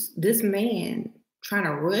use this man trying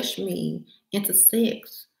to rush me into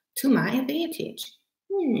sex to my advantage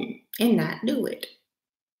and not do it?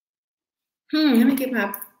 Let me get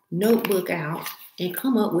my notebook out and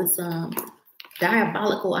come up with some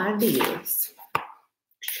diabolical ideas.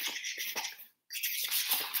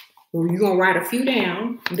 Well, you're going to write a few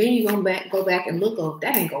down, then you're going to go back and look up.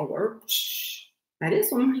 That ain't going to work. Now,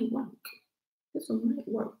 this one might work.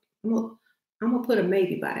 I'm going to put a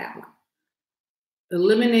maybe by that one.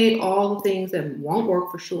 Eliminate all the things that won't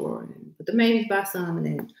work for sure, and put the maybes by some, and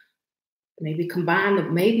then maybe combine the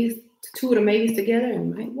maybes, two of the maybes together,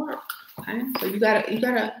 and it might work. Okay, so you gotta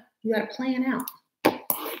plan out,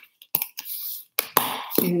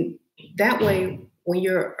 and that way, when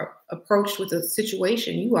you're approached with a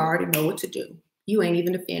situation, you already know what to do. You ain't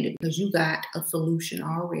even offended because you got a solution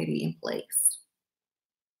already in place.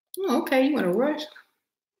 Oh, okay, you want to rush?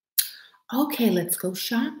 Okay, let's go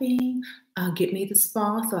shopping. Get me the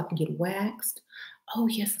spa so I can get waxed. Oh,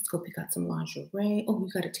 yes, let's go pick out some lingerie. Oh, you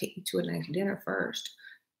got to take me to a nice dinner first.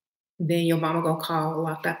 Then your mama gonna call,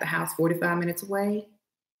 locked out the house 45 minutes away.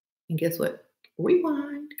 And guess what?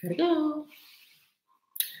 Rewind, gotta go.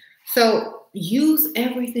 So use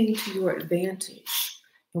everything to your advantage.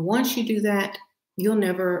 And once you do that, you'll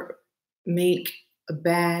never make a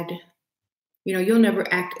bad You'll never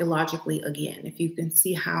act illogically again if you can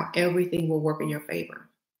see how everything will work in your favor.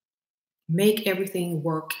 Make everything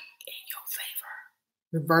work in your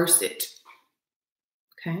favor. Reverse it.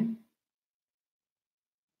 Okay.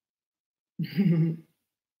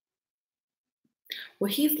 Well,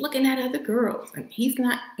 he's looking at other girls and he's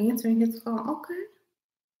not answering his phone. Okay,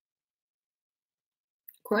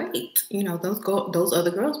 great. Those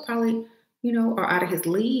other girls probably, are out of his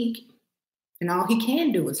league, and all he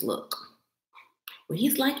can do is look. Well,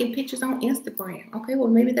 he's liking pictures on Instagram. Okay, well,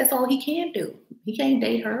 maybe that's all he can do. He can't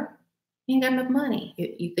date her. He ain't got enough money.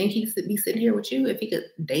 You think he should be sitting here with you if he could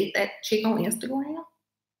date that chick on Instagram?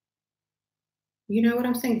 You know what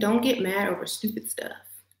I'm saying? Don't get mad over stupid stuff.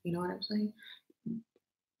 You know what I'm saying?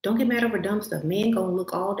 Don't get mad over dumb stuff. Men gonna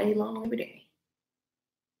look all day long every day.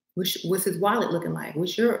 What's his wallet looking like?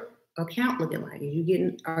 What's your account looking like?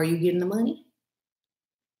 Are you getting the money?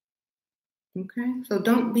 Okay. So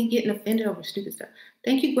don't be getting offended over stupid stuff.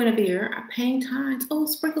 Thank you, Guinevere. I'm paying times. Oh,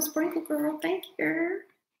 sprinkle, sprinkle, girl. Thank you.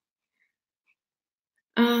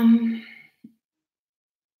 Um,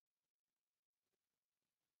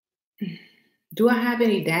 do I have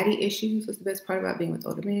any daddy issues? What's the best part about being with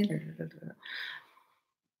older men?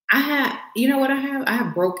 You know what I have? I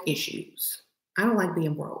have broke issues. I don't like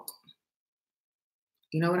being broke.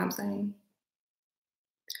 You know what I'm saying?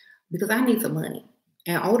 Because I need some money.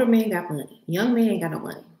 And older men got money. Young men ain't got no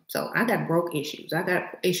money. So I got broke issues. I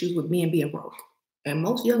got issues with men being broke. And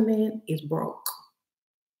most young men is broke.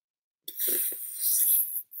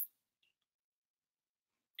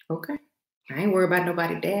 Okay. I ain't worried about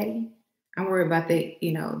nobody daddy. I'm worried about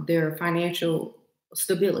their financial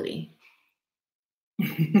stability.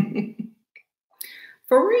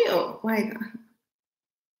 For real. Like,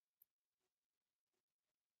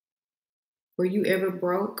 were you ever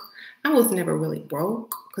broke? I was never really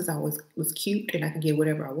broke because I was cute and I could get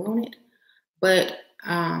whatever I wanted. But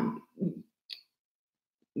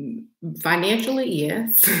financially,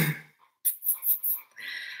 yes.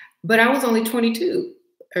 But I was only 22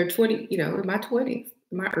 or 20, in my 20s,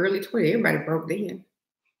 my early 20s. Everybody broke then.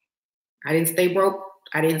 I didn't stay broke.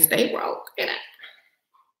 I didn't stay broke.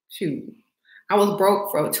 Shoot. I was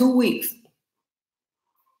broke for 2 weeks.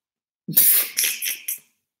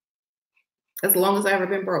 As long as I ever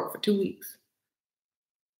been broke for 2 weeks.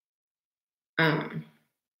 I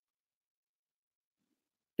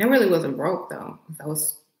really wasn't broke though.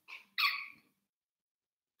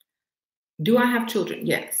 Do I have children?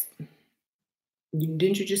 Yes.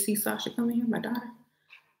 Didn't you just see Sasha coming here, my daughter?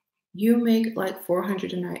 You make like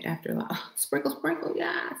 400 a night after sprinkle, sprinkle,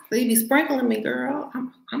 yeah. So you be sprinkling me, girl.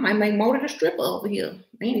 I might make more than a stripper over here.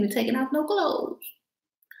 I ain't even taking off no clothes.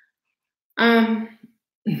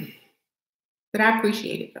 But I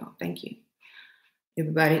appreciate it though. Thank you,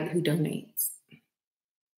 everybody who donates.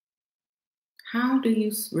 How do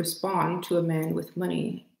you respond to a man with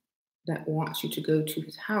money that wants you to go to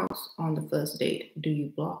his house on the first date? Do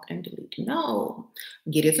you block and delete? No.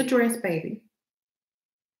 Get his address, baby.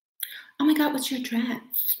 Oh my God, what's your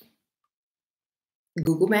address?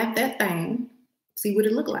 Google map that thing. See what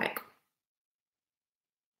it look like.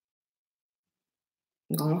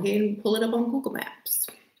 Go ahead and pull it up on Google Maps.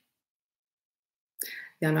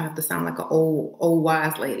 Y'all know I have to sound like an old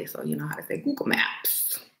wise lady, so you know how to say Google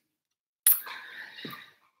Maps.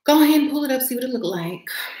 Go ahead and pull it up, see what it look like.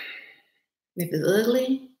 If it's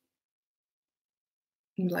ugly,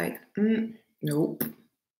 you're like, nope.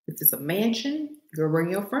 If it's a mansion, go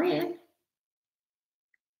bring your friend.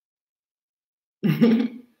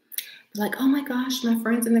 Like, oh my gosh, my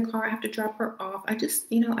friend's in the car. I have to drop her off. I just,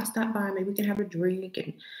 I stopped by. Maybe we can have a drink.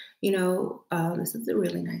 And, this is a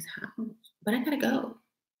really nice house. But I got to go.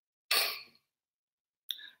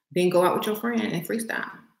 Then go out with your friend and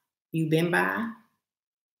freestyle. You been by.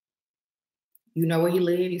 You know where he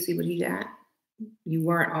live. You see what he got. You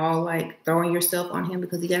weren't all like throwing yourself on him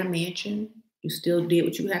because he got a mansion. You still did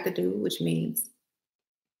what you had to do, which means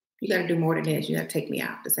you got to do more than this. You got to take me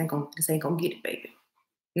out. This ain't gonna get it, baby.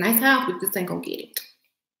 Nice house, but this ain't gonna get it.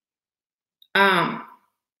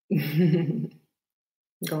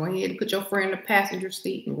 Go ahead and put your friend in the passenger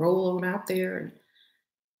seat and roll on out there and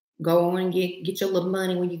go on and get your little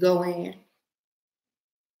money when you go in.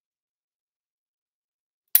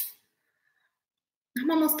 I'm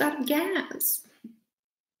almost out of gas.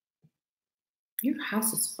 Your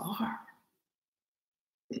house is far.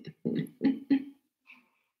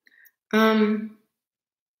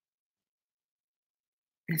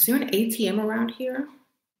 Is there an ATM around here?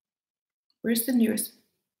 Where's the nearest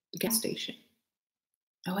gas station?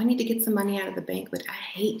 Oh, I need to get some money out of the bank, but I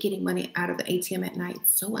hate getting money out of the ATM at night.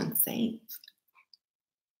 It's so unsafe.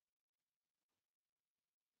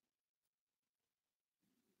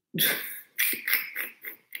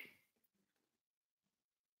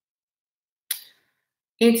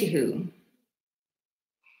 Anywho,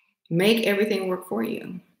 make everything work for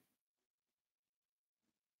you.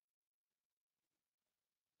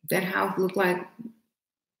 That house look like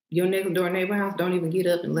your next door neighbor house. Don't even get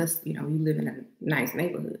up unless you know you live in a nice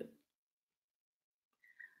neighborhood.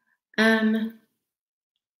 Um,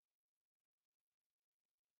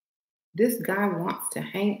 this guy wants to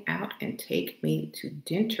hang out and take me to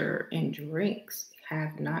dinner and drinks.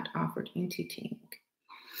 Have not offered anything.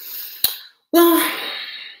 Well,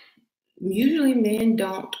 usually men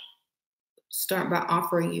don't start by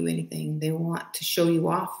offering you anything. They want to show you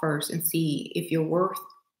off first and see if you're worth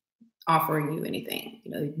offering you anything.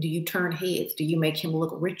 You know, do you turn heads? Do you make him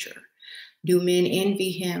look richer? Do men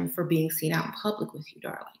envy him for being seen out in public with you,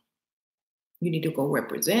 darling? You need to go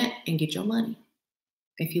represent and get your money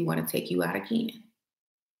if you want to take you out again.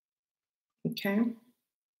 Okay?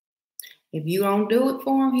 If you don't do it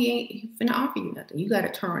for him, he ain't finna offer you nothing. You gotta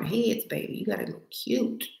turn heads, baby. You gotta look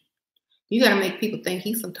cute. You gotta make people think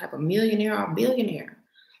he's some type of millionaire or billionaire.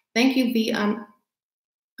 Thank you, V.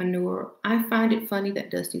 Anur. I find it funny that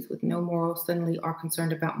Dusties with no morals suddenly are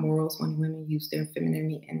concerned about morals when women use their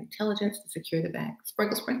femininity and intelligence to secure the bag.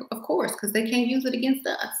 Sprinkle, sprinkle. Of course, because they can't use it against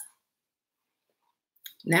us.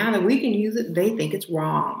 Now that we can use it, they think it's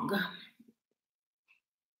wrong.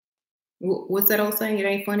 What's that old saying? It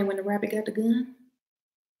ain't funny when the rabbit got the gun.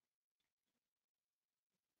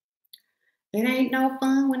 It ain't no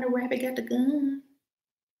fun when the rabbit got the gun.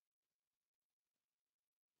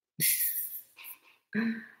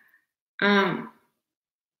 um,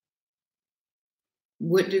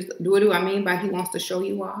 what do I mean by he wants to show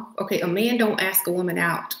you off? Okay, a man don't ask a woman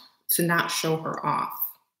out to not show her off.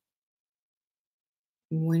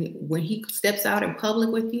 When he steps out in public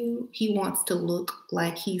with you, he wants to look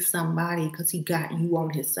like he's somebody because he got you on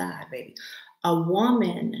his side, baby. A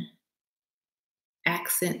woman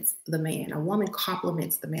accents the man. A woman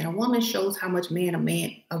compliments the man. A woman shows how much money a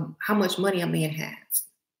man has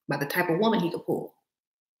by the type of woman he can pull.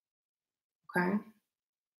 Okay.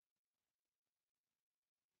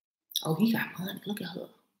 Oh, he got money. Look at her.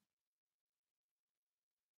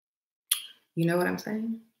 You know what I'm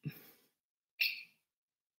saying?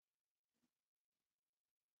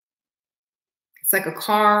 It's like a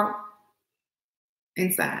car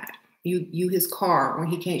inside. You his car when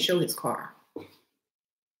he can't show his car.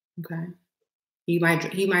 Okay. He might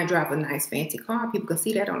drive a nice fancy car. People can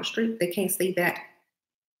see that on the street. They can't see that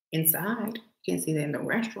inside. Can't see that in the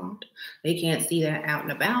restaurant. They can't see that out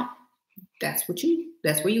and about. That's where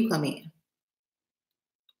you come in.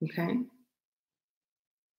 Okay.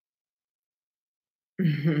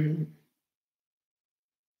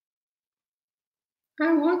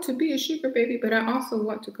 I want to be a sugar baby, but I also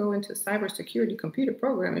want to go into cybersecurity computer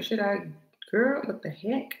programming. Girl, what the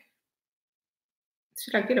heck?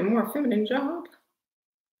 Should I get a more feminine job?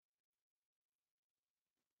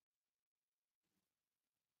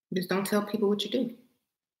 Just don't tell people what you do.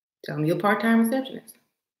 Tell them you're a part-time receptionist.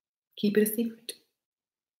 Keep it a secret.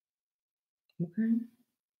 Okay.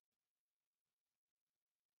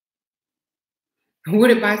 What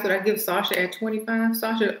advice would I give Sasha at 25?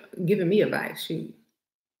 Sasha giving me advice. She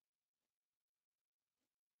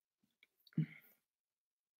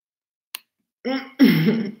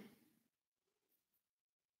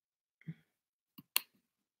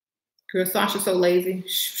Girl, Sasha's so lazy.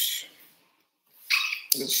 She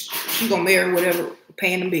gonna marry whatever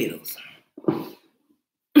paying the bills.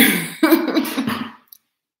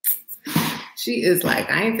 She is like,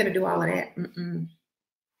 I ain't gonna do all of that.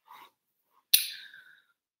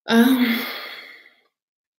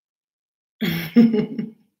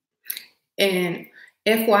 And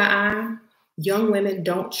FYI, young women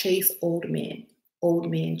don't chase old men.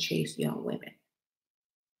 Old men chase young women.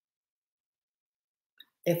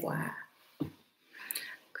 FYI.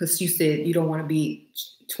 Because you said you don't want to be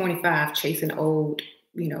 25 chasing old,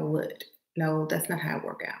 you know what? No, that's not how it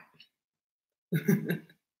work out.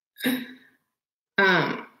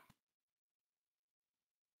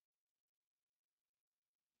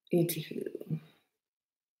 Anywho.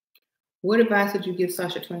 What advice would you give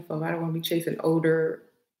Sasha 25? I don't want to be chasing older.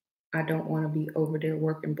 I don't want to be over there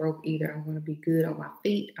working broke either. I want to be good on my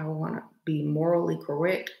feet. I want to be morally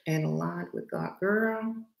correct and aligned with God.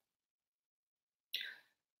 Girl,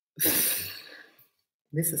 this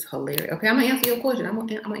is hilarious. Okay, I'm going to answer your question. I'm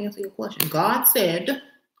gonna answer your question. God said,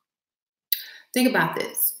 think about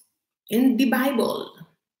this. In the Bible,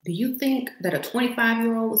 do you think that a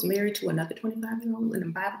 25-year-old was married to another 25-year-old in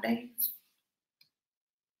the Bible days?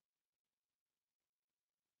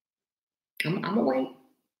 I'm going to wait.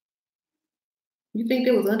 You think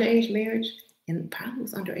there was underage marriage? And probably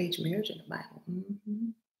was underage marriage in the Bible.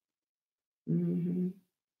 Hmm.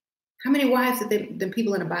 How many wives did the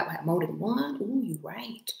people in the Bible have? More than one? Ooh, you're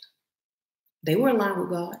right. They were aligned with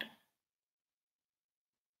God.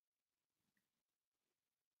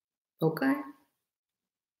 Okay.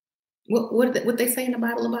 What they say in the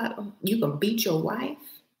Bible about you can beat your wife?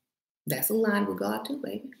 That's aligned with God too,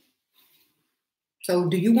 baby. So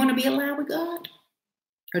do you want to be aligned with God?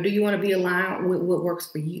 Or do you want to be aligned with what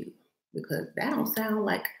works for you? Because that don't sound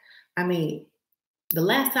like, I mean, the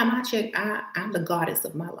last time I checked, I'm the goddess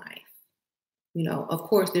of my life. You know, of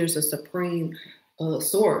course, there's a supreme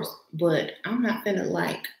source, but I'm not gonna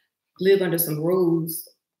like live under some rules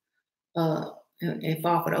uh, and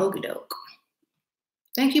fall for the okey doke.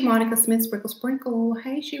 Thank you, Monica Smith, Sprinkle Sprinkle.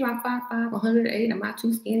 Hey, she I'm 5'5", 108. Am I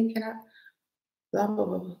too skinny? Can I? Blah, blah,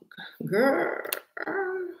 blah, blah. Girl,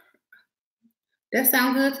 that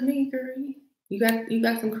sound good to me, girl. You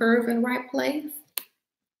got some curves in the right place.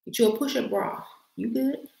 Get you a push-up bra. You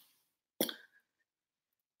good?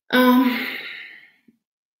 Um.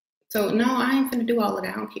 So no, I ain't finna do all of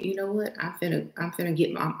that. I don't care. You know what? I'm finna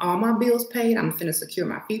get all my bills paid. I'm finna secure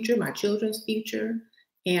my future, my children's future,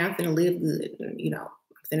 and I'm finna live good. You know,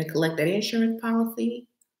 I'm finna collect that insurance policy,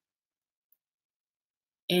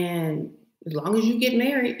 and as long as you get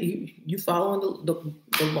married, you following the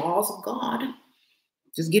laws of God.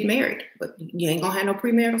 Just get married, but you ain't gonna have no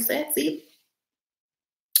premarital sex either.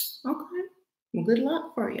 Okay. Well, good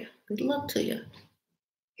luck for you. Good luck to you.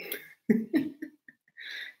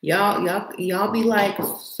 Y'all be like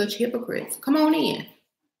such hypocrites. Come on in.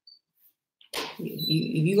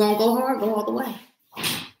 You gonna go hard, go all the way.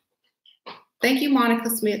 Thank you, Monica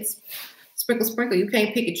Smith. Sprinkle, sprinkle. You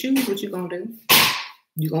can't pick and choose what you're gonna do.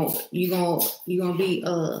 You gonna be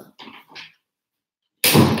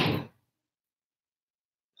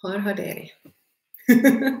her and her daddy.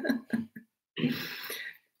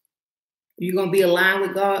 You gonna be aligned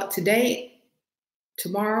with God today,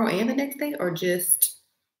 tomorrow, and the next day, or just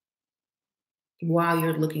while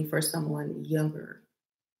you're looking for someone younger.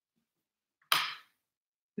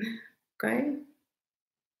 Okay.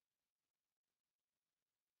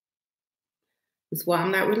 That's why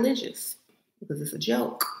I'm not religious, because it's a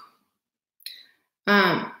joke.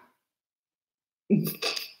 Um,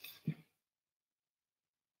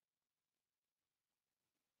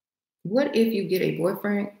 what if you get a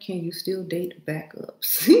boyfriend? Can you still date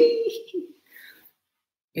backups?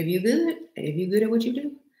 If you good at what you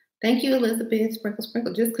do. Thank you, Elizabeth. Sprinkle,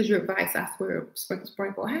 sprinkle. Just because your advice, I swear, sprinkle,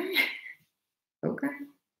 sprinkle. Hey, okay.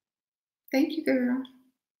 Thank you, girl.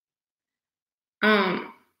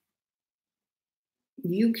 Um,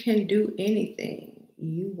 you can do anything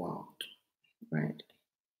you want, right?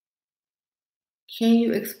 Can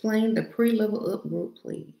you explain the pre-level up group,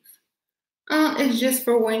 please? It's just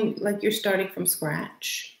for when like you're starting from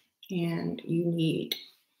scratch and you need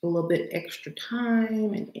a little bit extra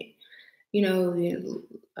time and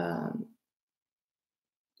um,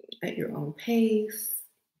 at your own pace,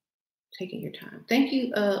 taking your time. Thank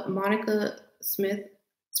you, Monica Smith,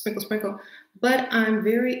 Sprinkle Sprinkle. But I'm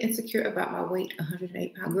very insecure about my weight,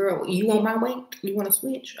 108 pounds. Girl, you want my weight? You want to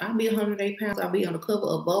switch? I'll be 108 pounds. I'll be on the cover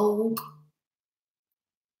of Vogue.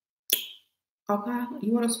 Okay,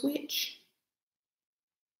 you want to switch?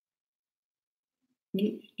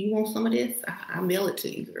 You want some of this? I mail it to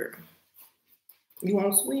you, girl. You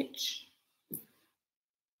want to switch?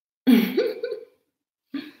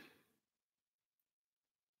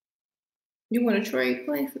 You want to trade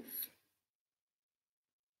places?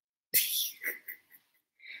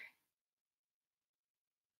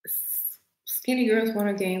 Skinny girls want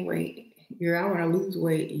to gain weight. Girl, I want to lose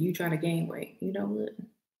weight. You trying to gain weight. You know what?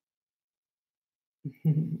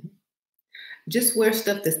 Just wear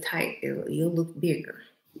stuff that's tight. You'll look bigger.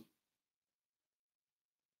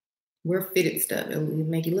 Wear fitted stuff. It'll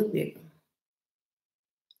make you look bigger.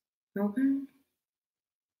 Okay.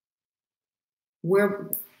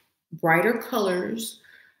 Wear brighter colors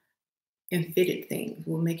and fitted things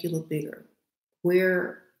will make you look bigger.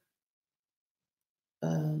 Wear what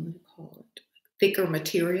do you call it? Thicker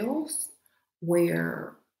materials.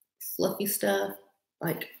 Wear fluffy stuff.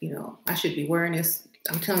 Like, I should be wearing this.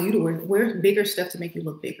 I'm telling you to wear bigger stuff to make you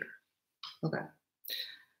look bigger. Okay.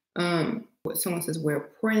 What someone says, wear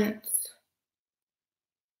prints,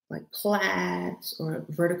 like plaids or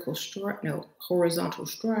vertical stripe, no, horizontal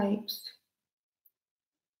stripes.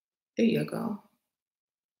 There you go.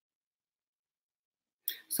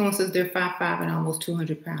 Someone says they're 5'5" and almost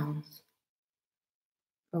 200 pounds.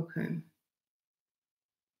 Okay.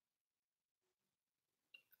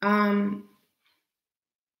 Um,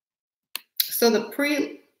 so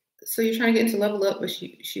So you're trying to get into level up, but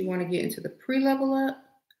she want to get into the pre-level up.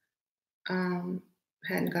 Um,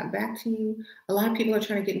 hadn't got back to you. A lot of people are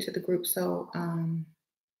trying to get into the group. So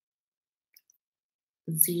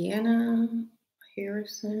Ziana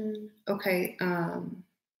Harrison. Okay.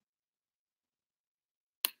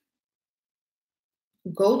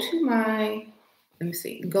 Go to my, let me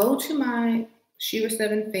see. Go to my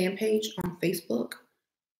Shira7 fan page on Facebook.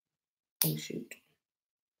 Oh shoot.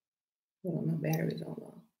 Hold on, my battery's on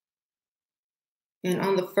low. And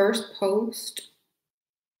on the first post,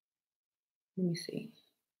 let me see.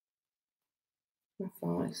 My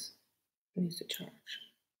phone needs to charge.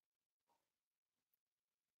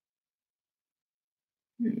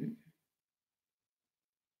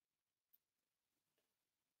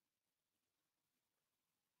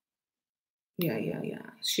 Yeah.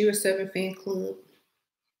 Shira7 fan club.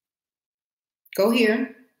 Go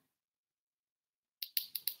here.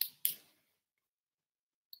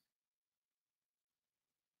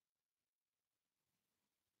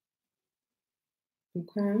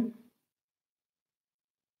 Okay.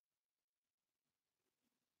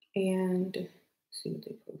 And let's see what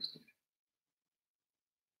they posted.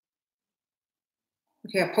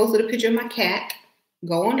 Okay, I posted a picture of my cat.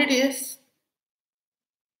 Go onto this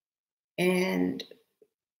and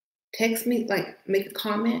text me, like make a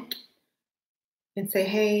comment and say,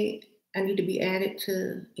 hey, I need to be added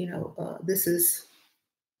to, this is,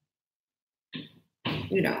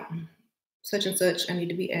 such and such. I need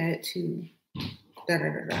to be added to da da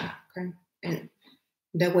da da. Okay. And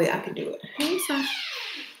that way I can do it. Hey, Sasha.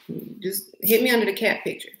 Just hit me under the cat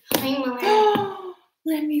picture. Hey, Mama.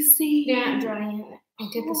 Let me see. They're not drying. I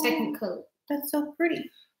did the second coat. That's so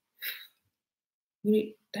pretty.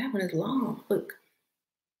 That one is long. Look.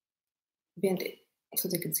 Bend it so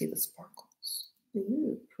they can see the sparkles.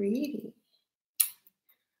 Ooh, pretty.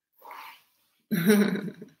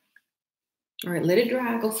 All right, let it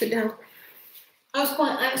dry. Go sit down.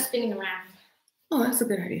 I was spinning around. Oh, that's a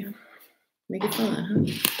good idea. Make it fun,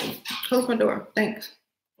 huh? Close my door. Thanks.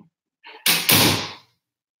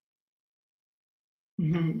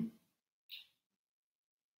 Mm-hmm.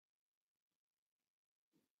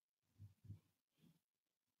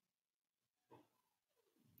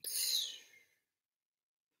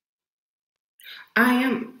 I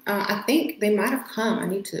am. I think they might have come. I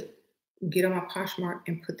need to get on my Poshmark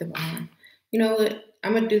and put them on. You know what?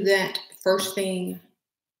 I'm gonna do that first thing.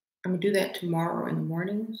 I'm gonna do that tomorrow in the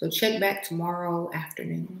morning. So check back tomorrow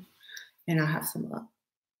afternoon, and I'll have some up.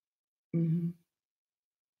 Mm-hmm.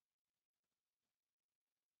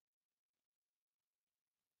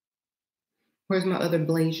 Where's my other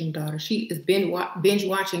Blasian daughter? She is binge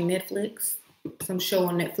watching Netflix, some show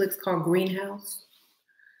on Netflix called Greenhouse.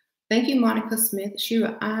 Thank you, Monica Smith.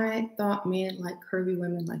 Shira, I thought men like curvy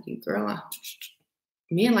women like you. Girl,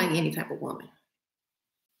 men like any type of woman.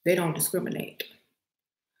 They don't discriminate.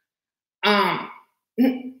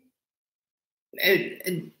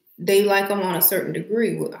 They like them on a certain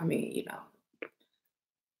degree. I mean,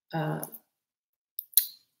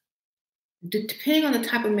 depending on the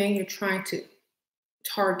type of man you're trying to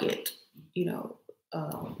target, depending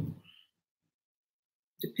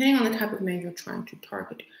on the type of man you're trying to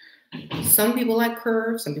target. Some people like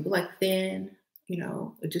curves, some people like thin,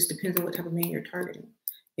 it just depends on what type of man you're targeting.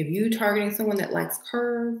 If you're targeting someone that likes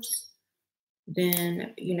curves,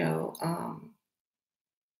 then,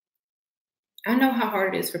 I know how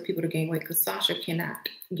hard it is for people to gain weight because Sasha cannot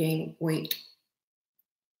gain weight.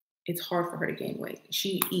 It's hard for her to gain weight.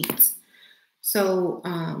 She eats. So,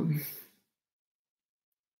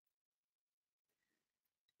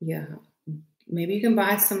 yeah, maybe you can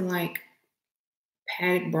buy some like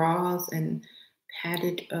padded bras and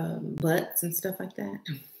padded butts and stuff like that.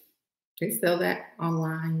 They sell that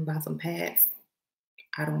online. Buy some pads.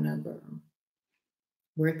 I don't know, girl.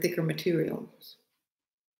 Wear thicker materials.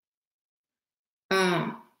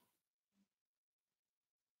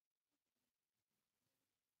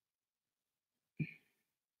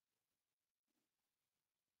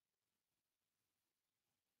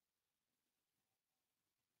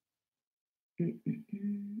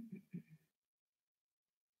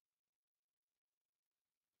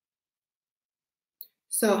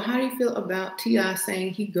 So how do you feel about T.I.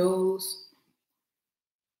 saying he goes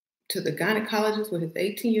to the gynecologist with his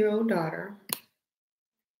 18-year-old daughter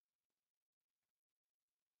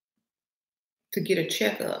to get a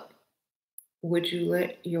checkup? Would you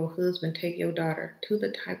let your husband take your daughter to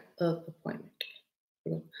the type of appointment?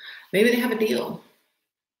 Maybe they have a deal.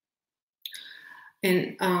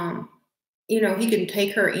 And, he can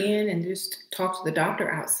take her in and just talk to the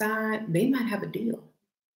doctor outside. They might have a deal.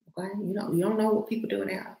 Okay. You don't know what people do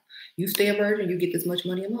now. You stay a virgin, you get this much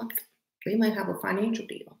money a month. They might have a financial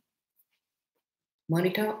deal.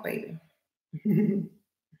 Money talk, baby.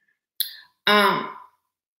 um,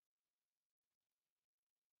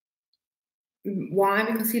 why?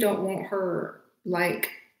 Because he don't want her like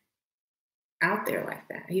out there like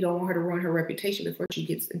that. He don't want her to ruin her reputation before she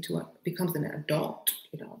gets becomes an adult.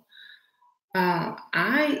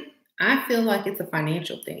 I feel like it's a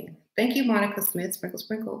financial thing. Thank you, Monica Smith, Sprinkle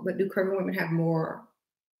Sprinkle. But do curvy women have more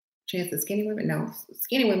chance than skinny women? No,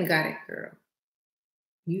 skinny women got it, girl.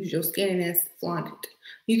 Use your skinniness, flaunt it.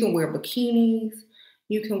 You can wear bikinis.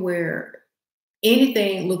 You can wear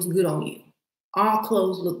anything looks good on you. All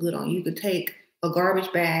clothes look good on you. You could take a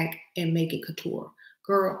garbage bag and make it couture.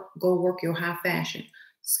 Girl, go work your high fashion.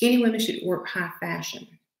 Skinny women should work high fashion.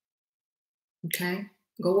 Okay?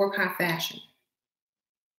 Go work high fashion.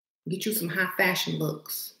 Get you some high fashion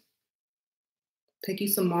looks. Take you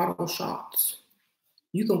some model shots.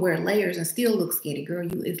 You can wear layers and still look skinny, girl.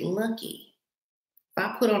 You is lucky. If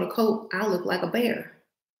I put on a coat, I look like a bear.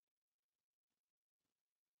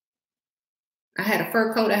 I had a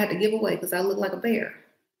fur coat I had to give away because I look like a bear.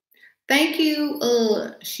 Thank you,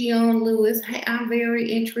 Shion Lewis. Hey, I'm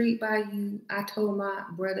very intrigued by you. I told my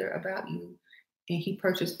brother about you and he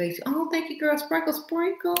purchased face. Oh, thank you, girl. Sprinkle,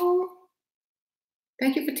 sprinkle.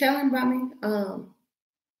 Thank you for telling about me.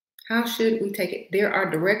 How should we take it? There are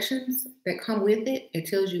directions that come with it. It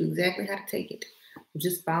tells you exactly how to take it.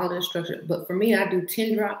 Just follow the instruction. But for me, I do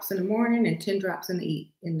 10 drops in the morning and 10 drops in the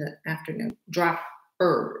afternoon.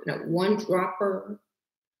 One dropper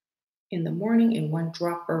in the morning and one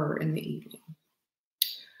dropper in the evening.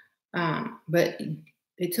 But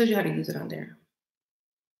it tells you how to use it on there.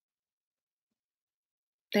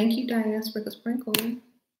 Thank you, Diane Sprinkle Sprinkle.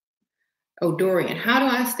 Oh, Dorian, how do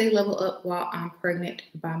I stay level up while I'm pregnant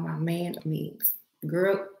by my man needs?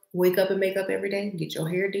 Girl, wake up and make up every day. Get your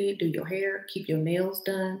hair did, do your hair, keep your nails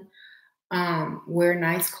done. Wear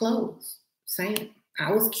nice clothes. Same.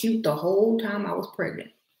 I was cute the whole time I was pregnant.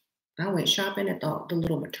 I went shopping at the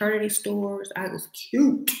little maternity stores. I was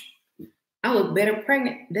cute. I looked better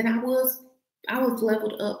pregnant than I was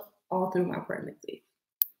leveled up all through my pregnancy.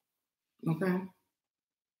 Okay.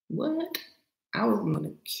 What? I was one of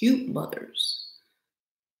the cute mothers.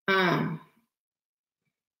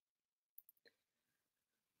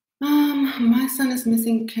 My son is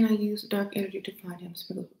missing. Can I use dark energy to find him?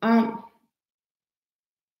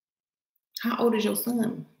 How old is your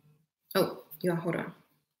son? Oh, yeah, hold on.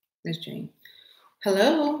 That's Jane.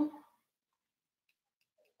 Hello.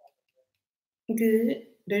 Good.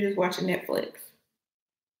 They're just watching Netflix.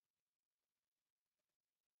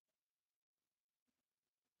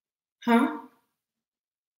 Huh?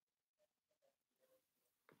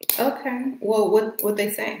 Okay. Well, what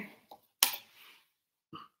they say?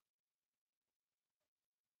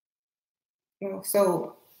 Well,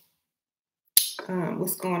 so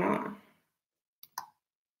what's going on?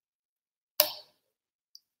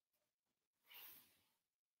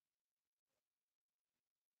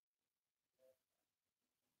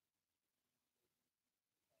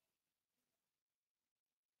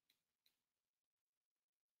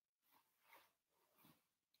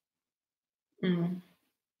 Mm.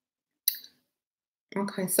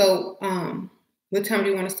 Okay. So what time do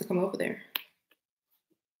you want us to come over there?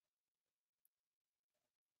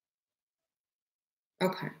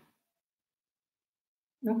 Okay.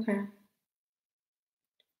 Okay.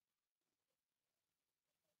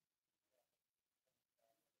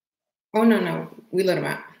 Oh no, we let them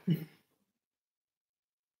out.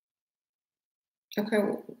 Okay.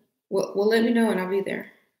 Well, let me know and I'll be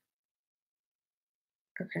there.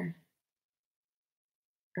 Okay.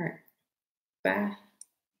 All right. Bye.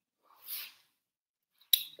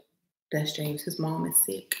 That's James. His mom is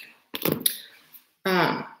sick.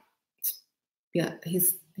 Um, yeah,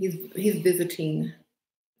 he's visiting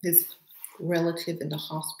his relative in the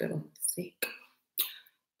hospital sick.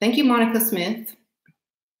 Thank you, Monica Smith.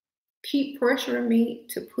 Keep pressuring me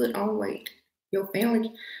to put on weight. Your family.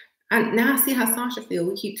 Now I see how Sasha feel.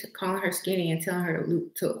 We keep calling her skinny and telling her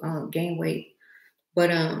to gain weight, but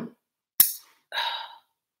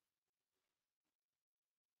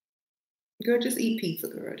girl, just eat pizza,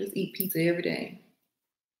 girl. Just eat pizza every day.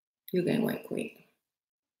 You'll gain weight quick.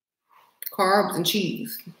 Carbs and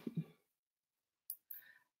cheese.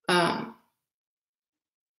 Um,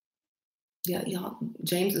 yeah, y'all.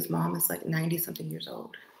 James's mom is like 90 something years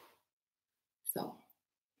old. So,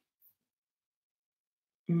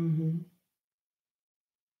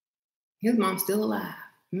 his mom's still alive.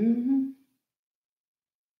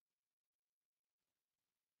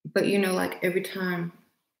 But like every time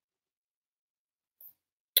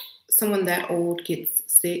someone that old gets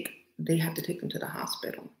sick, they have to take them to the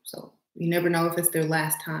hospital. So you never know if it's their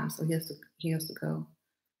last time. So he has to go.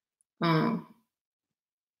 Um,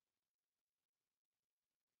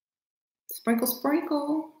 Sprinkle,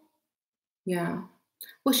 sprinkle. Yeah.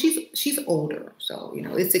 Well, she's older, so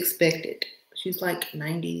it's expected. She's like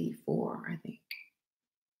 94, I think.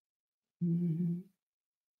 Mhm.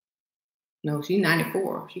 No, she's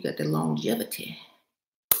 94. She got the longevity.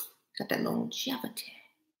 Got that longevity.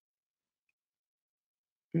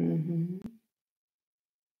 Hmm.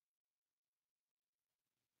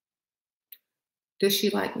 Does she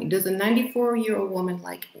like me? Does a 94-year-old woman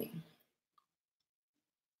like me?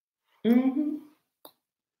 Hmm.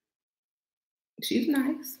 She's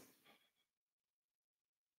nice.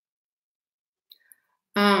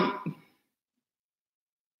 Um,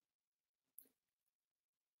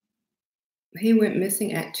 he went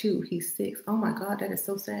missing at 2. He's 6. Oh my God, that is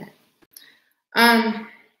so sad. Um,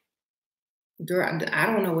 girl, I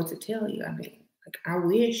don't know what to tell you. I mean, like, I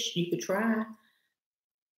wish you could try.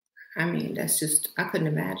 I mean, that's just, I couldn't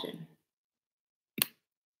imagine.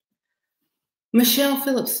 Michelle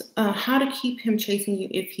Phillips, how to keep him chasing you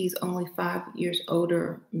if he's only 5 years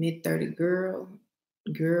older, mid 30 girl.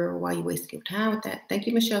 Girl, why you wasting your time with that? Thank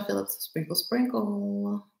you, Michelle Phillips. Sprinkle,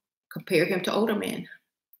 sprinkle. Compare him to older men.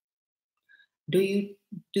 Do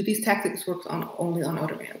these tactics work only on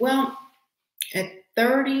older men? Well, at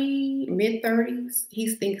 30, mid 30s,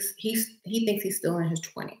 he thinks he's still in his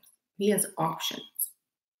 20s. He has options.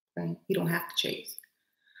 Okay? You don't have to chase.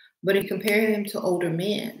 But if you compare him to older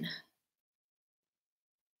men,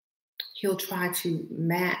 he'll try to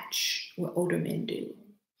match what older men do.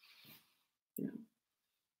 You know,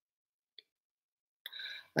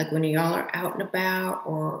 like when y'all are out and about,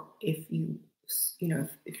 or if you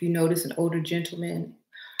notice an older gentleman,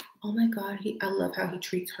 oh my God, I love how he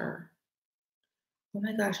treats her. Oh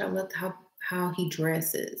my gosh, I love how he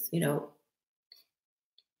dresses.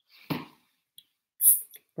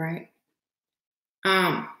 Right?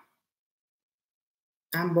 Um,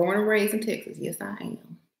 I'm born and raised in Texas. Yes, I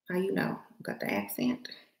am. How you know? Got the accent,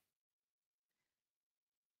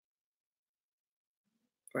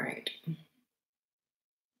 right?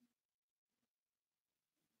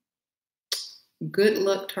 Good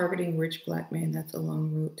luck targeting rich black men. That's a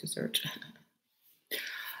long road to search.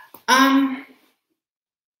 um,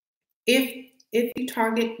 if you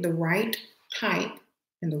target the right type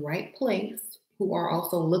in the right place, who are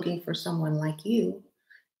also looking for someone like you,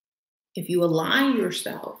 if you align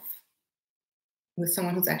yourself with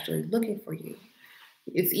someone who's actually looking for you,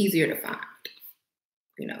 it's easier to find.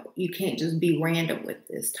 You can't just be random with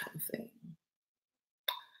this type of thing.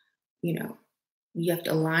 You know, you have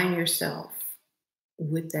to align yourself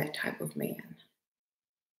with that type of man.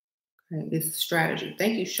 Okay? It's a strategy.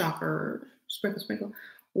 Thank you, Shocker. Sprinkle, sprinkle.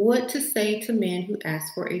 What to say to men who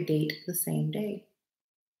ask for a date the same day?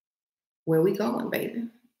 Where we going, baby?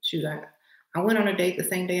 Shoot, I went on a date the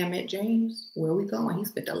same day I met James. Where we going? He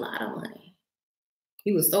spent a lot of money.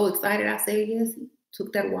 He was so excited I said yes. He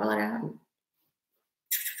took that wallet out.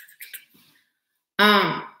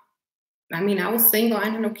 Um, I mean, I was single. I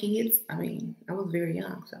had no kids. I mean, I was very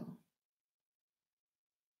young, so.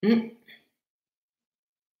 Mm.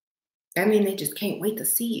 I mean, they just can't wait to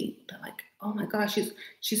see you. They're like, oh my gosh,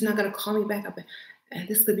 she's not gonna call me back. And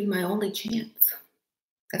this could be my only chance.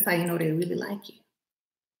 That's how you know they really like you.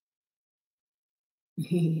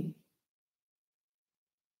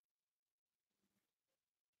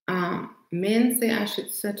 Men say I should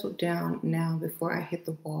settle down now before I hit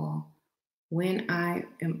the wall. When I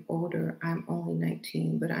am older, I'm only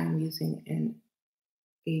 19, but I'm using an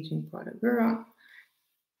aging product. Girl,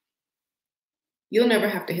 you'll never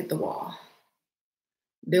have to hit the wall.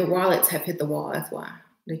 Their wallets have hit the wall. That's why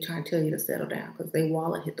they try to tell you to settle down, because their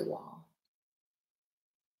wallet hit the wall.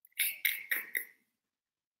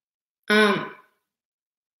 Um,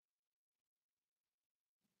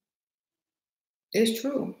 it's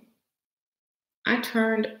true. I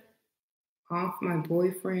turned off my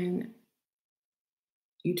boyfriend.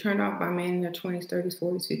 You turned off by men in their 20s, 30s,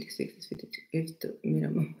 40s, 50s, 60s, 52. It's the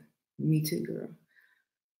minimum. Me too, girl.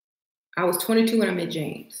 I was 22 when I met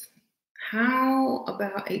James. How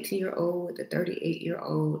about 18-year-old with a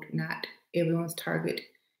 38-year-old? Not everyone's target,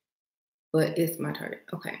 but it's my target.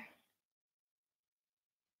 Okay.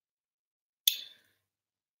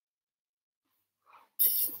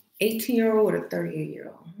 18-year-old with a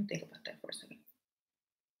 38-year-old. Let me think about that for a second.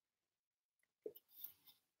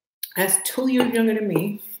 That's 2 years younger than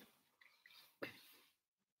me.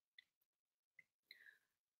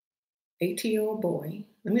 18-year-old boy.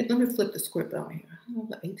 Let me flip the script on here. Oh,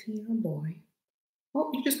 the 18-year-old boy.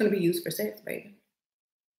 Oh, you're just gonna be used for sex, baby.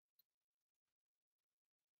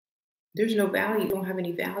 There's no value. You don't have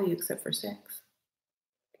any value except for sex.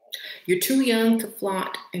 You're too young to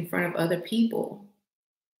flaunt in front of other people.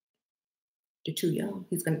 You're too young.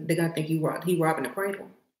 They're gonna think he robbing the cradle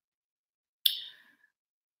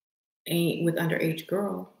and with underage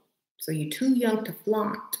girl. So you're too young to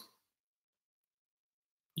flaunt.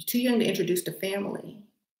 You're too young to introduce the family.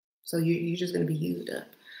 So you're just gonna be used up.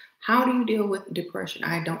 How do you deal with depression?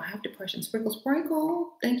 I don't have depression. Sprinkle,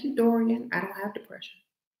 sprinkle. Thank you, Dorian. I don't have depression.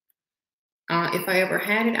 If I ever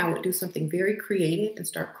had it, I would do something very creative and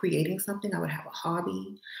start creating something. I would have a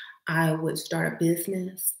hobby. I would start a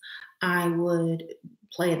business. I would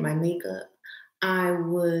play in my makeup. I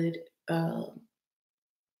would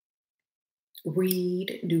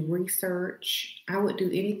read, do research. I would do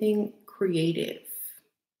anything creative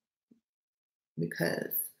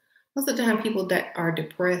because most of the time, people that are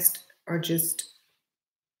depressed are just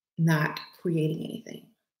not creating anything.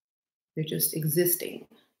 They're just existing,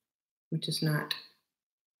 which is not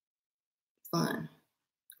fun.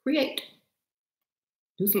 Create.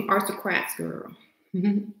 Do some arts and crafts, girl.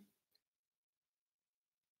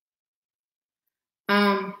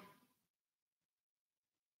 um,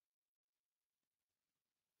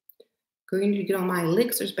 Girl, you need to get on my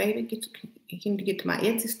elixirs, baby. You need to get to my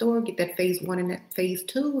Etsy store, get that phase one and that phase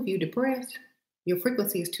two if you're depressed. Your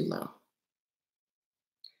frequency is too low.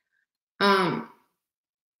 Um,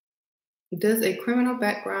 does a criminal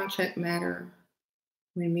background check matter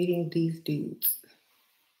when meeting these dudes?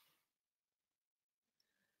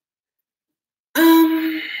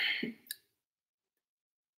 Um,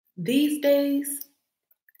 these days,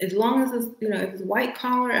 as long as it's if it's white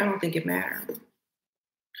collar, I don't think it matters.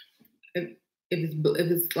 If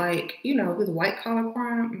it's like if it's white collar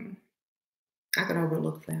crime, I can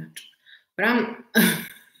overlook that. But I'm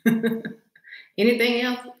anything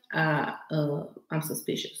else, I'm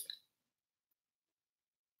suspicious.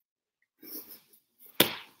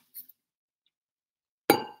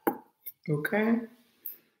 Okay.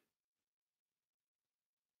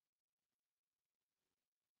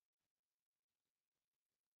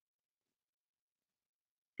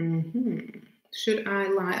 Should I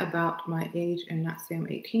lie about my age and not say I'm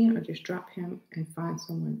 18 or just drop him and find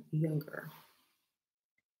someone younger?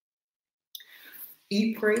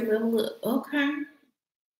 Eat, pray, level up. Okay.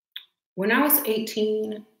 When I was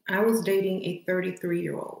 18, I was dating a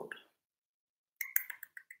 33-year-old.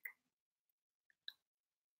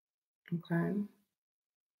 Okay.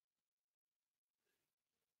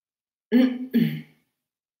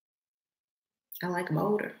 I like him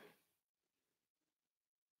older.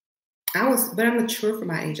 But I'm mature for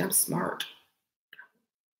my age. I'm smart.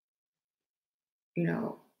 You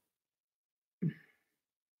know,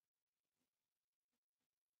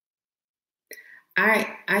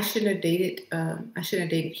 I shouldn't have dated. I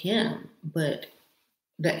shouldn't have dated him, but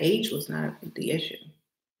the age was not the issue.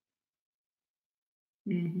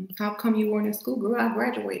 How come you weren't in school, girl? I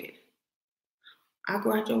graduated. I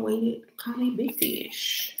graduated. Call me big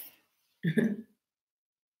fish.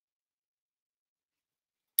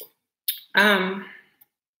 um,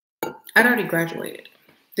 I'd already graduated.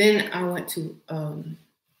 Then I went to.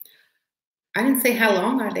 I didn't say how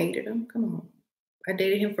long I dated him. Come on, I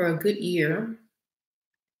dated him for a good year,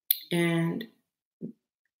 and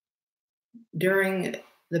during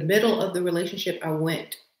the middle of the relationship, I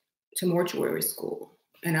went to mortuary school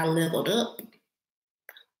and I leveled up.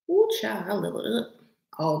 Ooh, child, I leveled up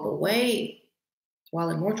all the way while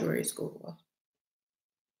in mortuary school.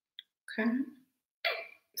 Okay.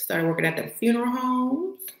 Started working at the funeral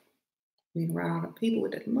homes, being around the people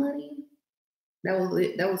with that money. That was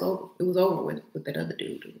it. That was over. It was over with that other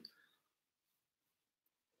dude.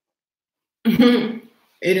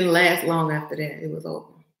 It didn't last long after that. It was over.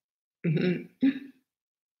 Mhm.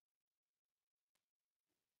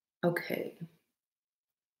 Okay.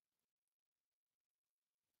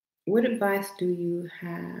 What advice do you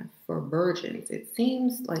have for virgins? It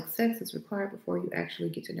seems like sex is required before you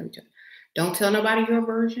actually get to know each other. Don't tell nobody you're a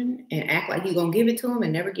virgin and act like you're gonna give it to them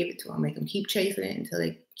and never give it to them. Make them keep chasing it until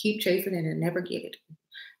they keep chasing it and never get it.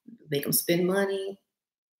 Make them spend money,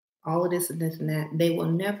 all of this and that. They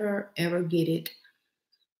will never ever get it.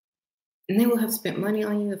 And they will have spent money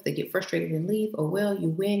on you if they get frustrated and leave. Oh well, you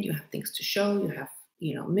win. You have things to show. You have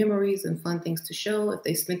memories and fun things to show. If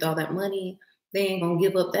they spent all that money, they ain't gonna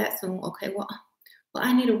give up that soon. Okay, well,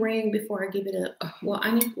 I need a ring before I give it up. Well,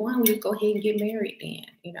 why don't we just go ahead and get married then?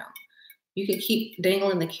 You can keep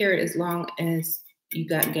dangling the carrot as long as you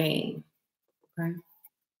got game. Okay.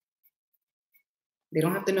 They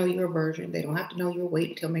don't have to know you're a virgin. They don't have to know you're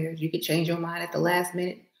waiting until marriage. You can change your mind at the last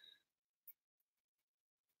minute,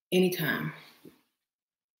 anytime.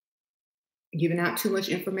 Giving out too much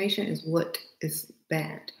information is what is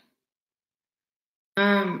bad.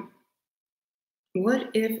 Um, what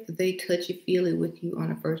if they touchy feely with you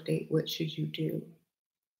on a first date? What should you do?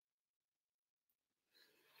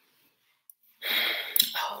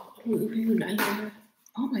 Oh, ooh,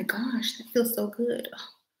 oh my gosh, that feels so good.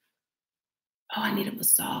 Oh, I need a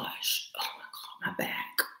massage. Oh my god, my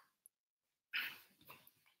back.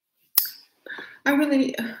 I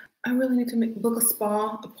really, I really need to book a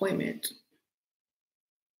spa appointment.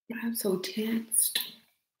 I'm so tensed.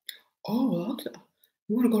 Oh, well,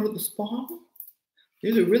 you want to go to the spa?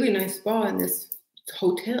 There's a really nice spa in this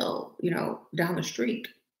hotel, down the street.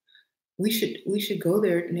 We should go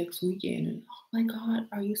there next weekend. And oh my God,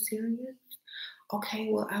 are you serious? Okay,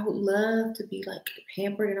 well, I would love to be like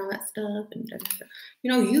pampered and all that stuff. And da, da,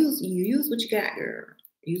 da. Use what you got, girl.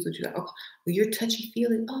 Use what you got. Okay, well, you're touchy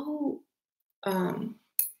feely. Um,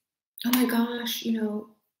 oh my gosh,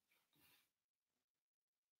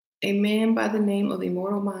 a man by the name of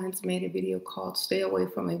Immortal Minds made a video called Stay Away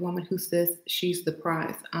from a Woman Who Says She's the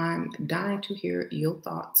Prize. I'm dying to hear your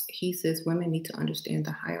thoughts. He says women need to understand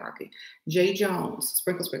the hierarchy. Jay Jones,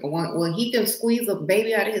 sprinkle, sprinkle. When he can squeeze a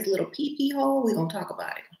baby out of his little pee-pee hole, we're going to talk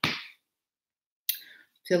about it.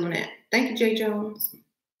 Tell him that. Thank you, Jay Jones.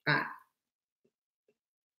 I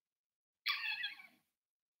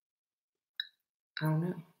don't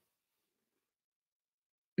know.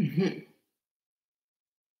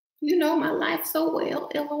 You know my life so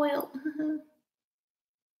well, LOL.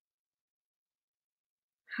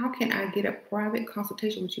 How can I get a private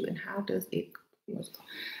consultation with you, and how does it?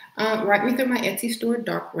 Write me through my Etsy store,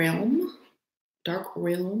 Dark Realm. Dark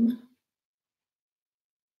Realm.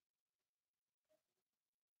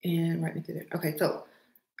 And write me through there. Okay, so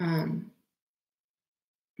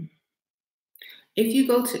if you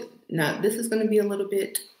go to, now this is going to be a little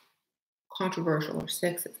bit controversial or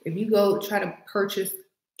sexist. If you go try to purchase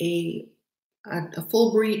a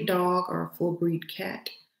full breed dog or a full breed cat,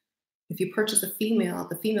 if you purchase a female,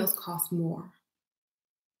 the females cost more.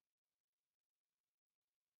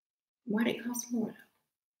 Why do they cost more?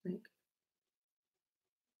 Like,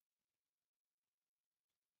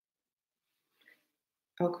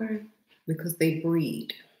 okay, because they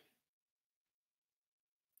breed.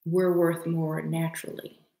 We're worth more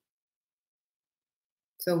naturally.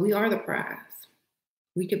 So we are the prize.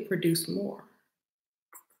 We could produce more.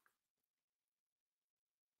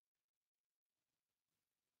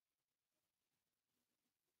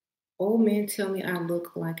 Old men tell me I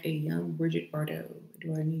look like a young Bridget Bardot.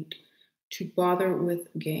 Do I need to bother with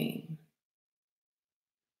game?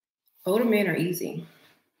 Older men are easy.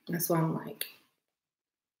 That's why I'm like,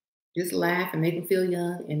 just laugh and make them feel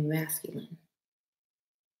young and masculine.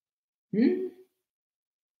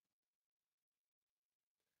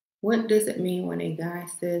 What does it mean when a guy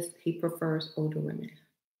says he prefers older women?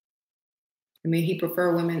 I mean, he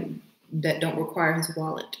prefers women that don't require his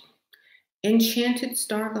wallet. Enchanted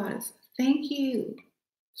Star Goddess, thank you.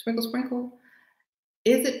 Sprinkle, sprinkle.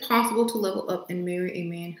 Is it possible to level up and marry a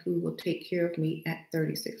man who will take care of me at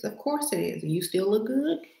 36? Of course it is. You still look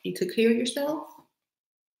good. You took care of yourself.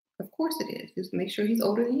 Of course it is. Just make sure he's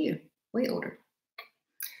older than you, way older.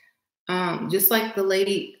 Just like the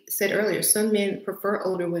lady said earlier, some men prefer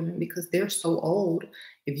older women because they're so old.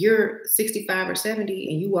 If you're 65 or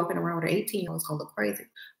 70 and you walking around with an 18-year-old, it's gonna look crazy.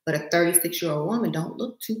 But a 36-year-old woman don't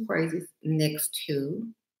look too crazy next to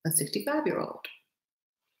a 65-year-old.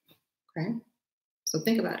 Okay, so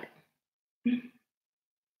think about it.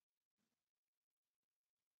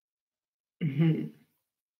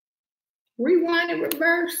 Rewind and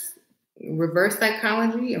reverse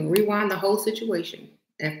psychology, and rewind the whole situation.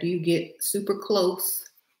 After you get super close,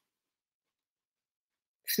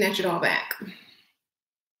 snatch it all back.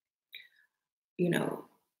 He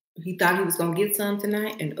thought he was going to get some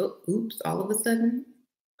tonight, and oops, all of a sudden,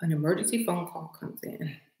 an emergency phone call comes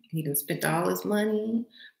in. He done spent all his money,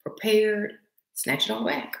 prepared, snatch it all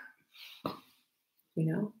back.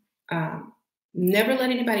 Never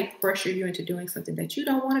let anybody pressure you into doing something that you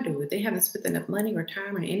don't want to do. If they haven't spent enough money or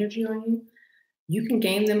time and energy on you, you can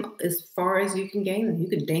game them as far as you can game them. You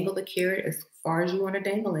can dangle the carrot as far as you want to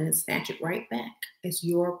dangle it and snatch it right back. It's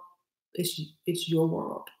your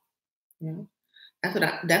world. That's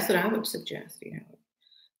what I would suggest.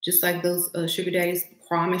 Just like those sugar daddies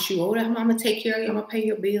promise you, oh, I'm gonna take care of you. I'm gonna pay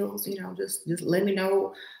your bills. Just let me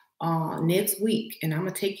know next week, and I'm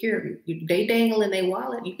gonna take care of you. They dangle in their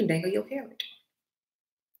wallet. You can dangle your carrot.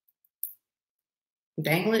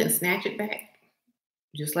 Dangle it and snatch it back,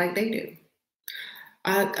 just like they do.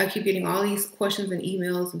 I keep getting all these questions and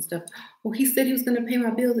emails and stuff. Well, he said he was going to pay my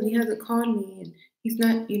bills and he hasn't called me, and he's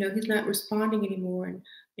not responding anymore. And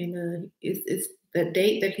And it's the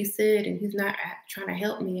date that he said, and he's not trying to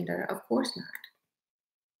help me. And of course not.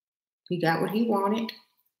 He got what he wanted.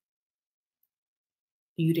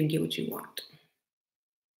 You didn't get what you want.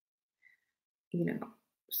 You know.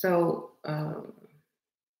 So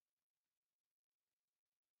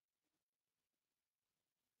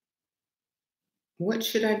what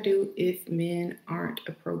should I do if men aren't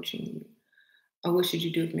approaching you? Or what should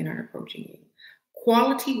you do if men aren't approaching you?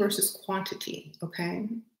 Quality versus quantity. Okay.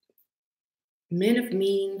 Men of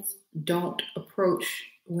means don't approach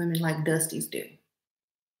women like Dusties do.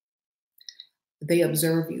 They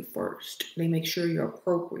observe you first. They make sure you're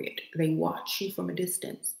appropriate. They watch you from a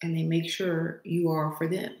distance and they make sure you are for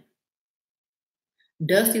them.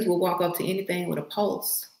 Dusties will walk up to anything with a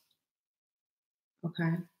pulse.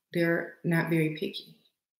 Okay. They're not very picky.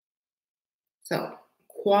 So,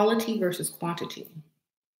 quality versus quantity.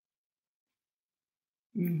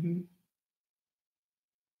 Mhm.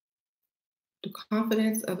 The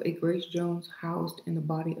confidence of a Grace Jones housed in the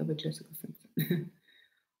body of a Jessica Simpson.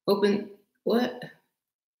 Open, what?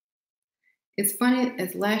 It's funny,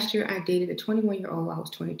 as last year I dated a 21-year-old, I was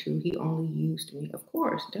 22. He only used me. Of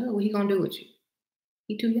course, duh. What he gonna do with you?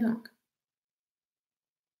 He too young.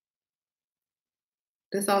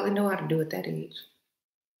 That's all they know how to do at that age.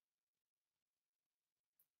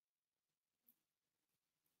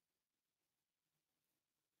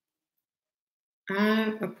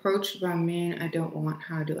 I'm approached by men I don't want.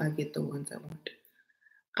 How do I get the ones I want?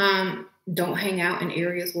 Don't hang out in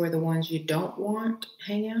areas where the ones you don't want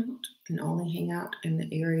hang out, and only hang out in the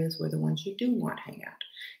areas where the ones you do want hang out.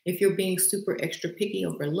 If you're being super extra picky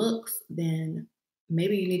over looks, then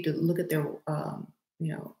maybe you need to look at their,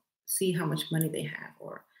 see how much money they have,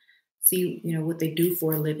 or see, what they do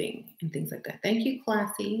for a living and things like that. Thank you,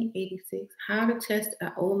 Classy 86. How to test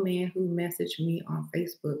an old man who messaged me on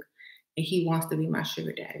Facebook and he wants to be my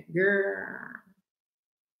sugar daddy. Girl,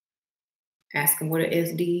 ask him what a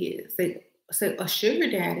SD is. Say a sugar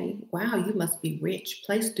daddy. Wow, you must be rich.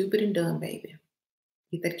 Play stupid and dumb, baby.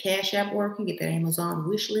 Get that Cash App working. Get that Amazon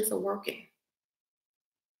wish list working.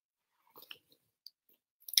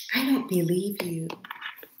 I don't believe you.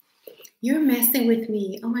 You're messing with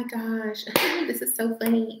me. Oh my gosh. This is so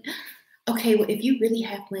funny. Okay, well, if you really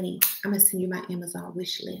have money, I'm going to send you my Amazon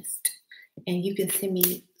wish list. And you can send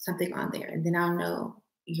me something on there. And then I'll know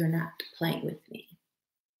you're not playing with me.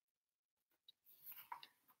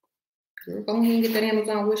 Girl, go ahead and get that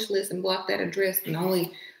Amazon wish list and block that address. And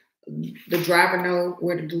only the driver know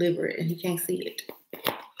where to deliver it. And he can't see it.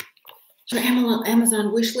 Get your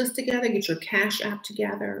Amazon wish list together. Get your Cash App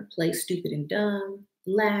together. Play stupid and dumb.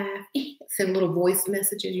 Laugh, send little voice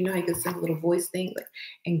messages. You know how you can send a little voice thing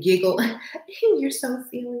and giggle. You're so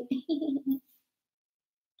silly.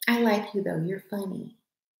 I like you though. You're funny.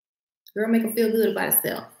 Girl, make him feel good about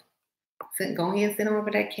himself. Go ahead and send over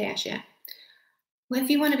that Cash App. Well, if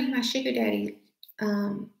you want to be my sugar daddy,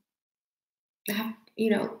 I'll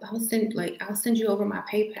send you over my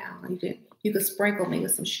PayPal. You can sprinkle me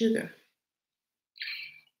with some sugar.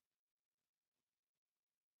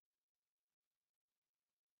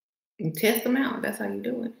 And test them out. That's how you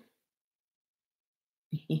do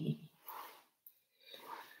it.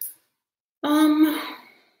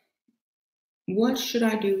 What should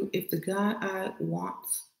I do if the guy I want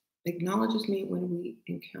acknowledges me when we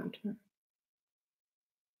encounter?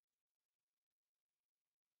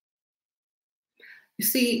 You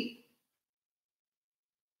see,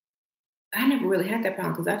 I never really had that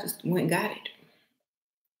problem because I just went and got it.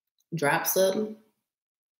 Drop something.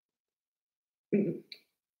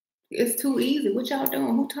 It's too easy. What y'all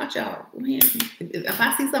doing? Who taught y'all? Man, if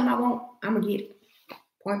I see something I want, I'm gonna get it.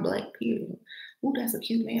 Point blank, period. Ooh, that's a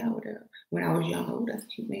cute man over there. When I was young, ooh, that's a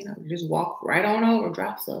cute man over there. Just walk right on over,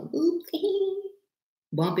 drop something. Oops,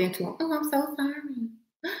 bump into him. Oh, I'm so sorry.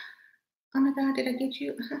 Oh my God, did I get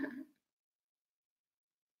you?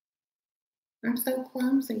 I'm so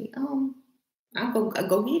clumsy. Oh, I'll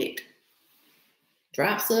go get it.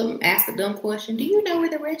 Drop something, ask a dumb question. Do you know where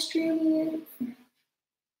the restroom is?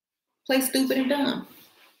 Play stupid and dumb.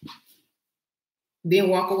 Then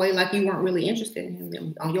walk away like you weren't really interested in him.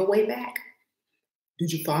 Then on your way back,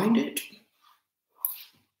 did you find it?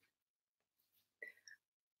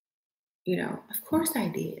 Of course I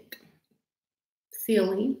did.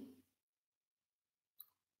 Silly.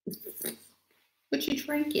 What you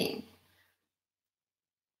drinking?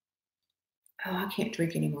 Oh, I can't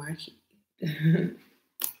drink anymore.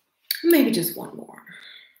 Maybe just one more.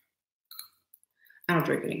 I don't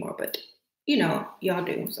drink anymore, but y'all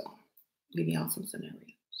do. So give y'all some scenarios.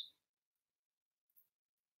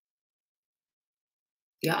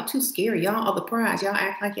 Y'all too scary. Y'all are the prize. Y'all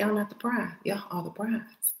act like y'all not the prize. Y'all are the prize.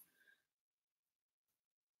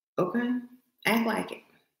 Okay? Act like it.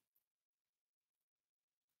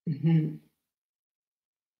 Mhm.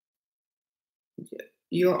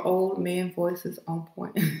 Your old man voice is on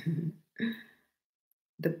point.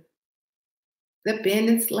 the the bend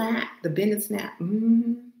and slap, the bend and snap.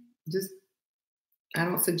 Just I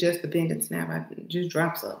don't suggest the bend and snap. I just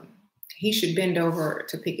drop something. He should bend over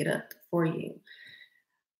to pick it up for you.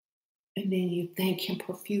 And then you thank him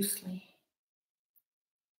profusely.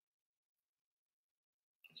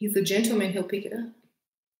 He's a gentleman, he'll pick it up.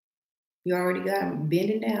 You already got him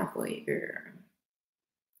bending down for you, girl.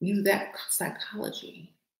 Use that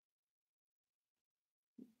psychology.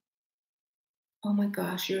 Oh my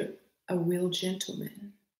gosh, you're a real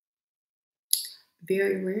gentleman.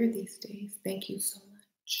 Very rare these days. Thank you so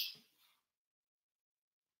much.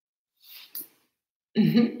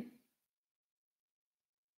 Mhm.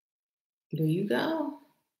 There you go.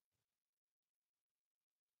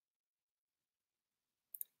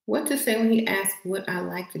 What to say when he asks what I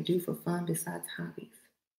like to do for fun besides hobbies?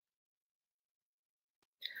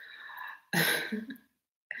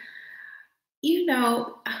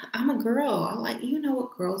 I'm a girl. I like,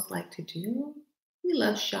 what girls like to do? We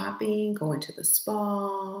love shopping, going to the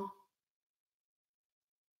spa.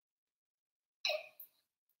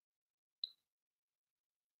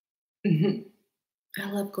 Mhm. I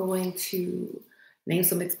love going to name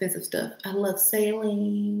some expensive stuff. I love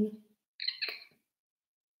sailing.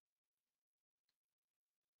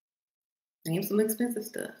 Name some expensive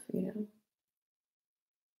stuff.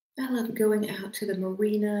 I love going out to the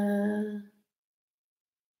marina.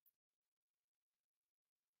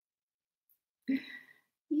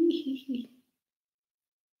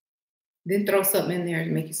 Then throw something in there to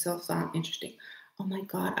make yourself sound interesting. Oh my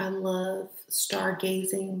God, I love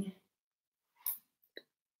stargazing.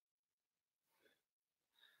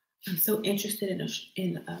 I'm so interested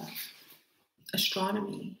in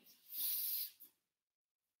astronomy.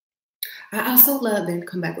 I also love, then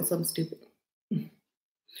come back with something stupid.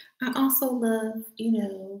 I also love,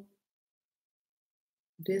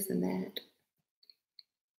 this and that.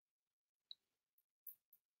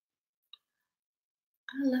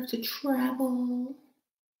 I love to travel,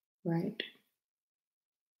 right?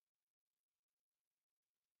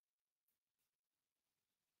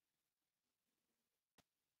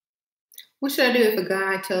 What should I do if a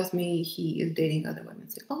guy tells me he is dating other women?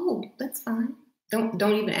 Say, oh, that's fine. Don't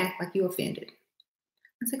even act like you're offended.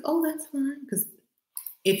 I say, oh, that's fine. Because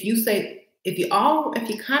if you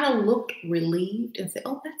kind of looked relieved and say,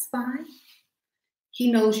 oh, that's fine,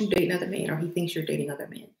 he knows you dating other men or he thinks you're dating other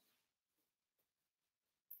men.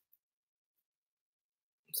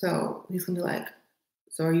 So he's gonna be like,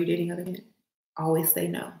 so are you dating other men? Always say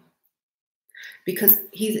no. Because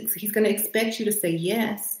he's gonna expect you to say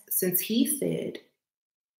yes, since he said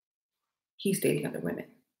he's dating other women.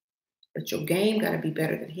 But your game gotta be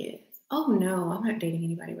better than his. Oh no, I'm not dating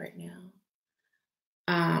anybody right now.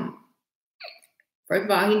 Um, First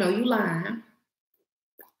of all, he know you lying.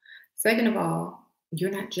 Second of all, you're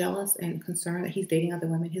not jealous and concerned that he's dating other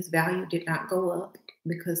women. His value did not go up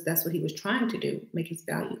because that's what he was trying to do, make his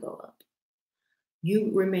value go up. You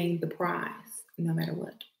remain the prize no matter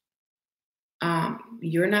what.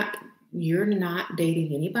 You're not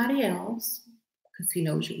dating anybody else because he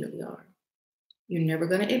knows you really are. You're never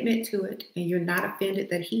going to admit to it, and you're not offended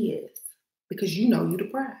that he is because you know you the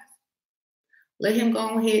prize. Let him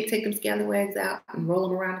go ahead, take them scallywags out and roll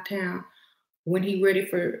them around the town. When he's ready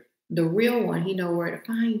for the real one, he know where to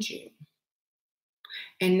find you.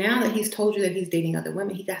 And now that he's told you that he's dating other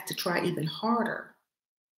women, he got to try even harder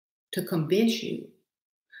to convince you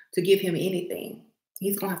to give him anything.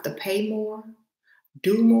 He's going to have to pay more,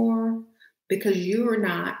 do more, because you're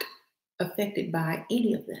not affected by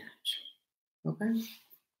any of that. Okay?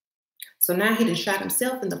 So now he done shot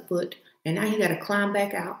himself in the foot, and now he got to climb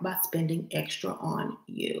back out by spending extra on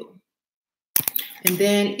you. And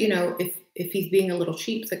then, if he's being a little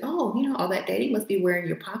cheap, it's like, oh, all that dating must be wearing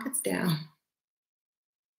your pockets down.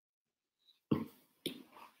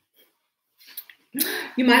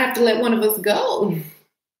 You might have to let one of us go.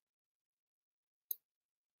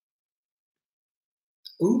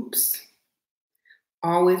 Oops.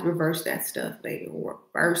 Always reverse that stuff, baby.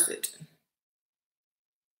 Reverse it.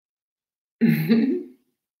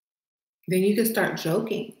 Then you can start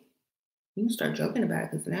joking. You can start joking about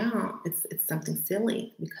it because now it's something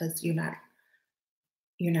silly because you're not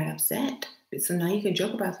upset. So now you can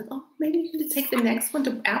joke about it. It's like, oh, maybe you can just take the next one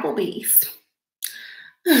to Applebee's.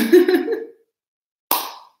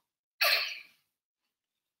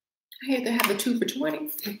 I had to have a 2 for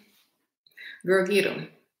 $20. Girl, get him.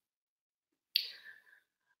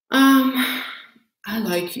 Um, I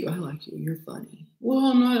like you. I like you. You're funny.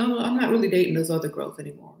 Well, I'm not really dating those other girls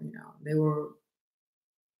anymore. They were,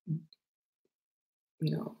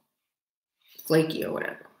 you know, flaky or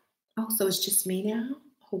whatever. Oh, so it's just me now?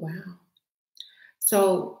 Oh, wow.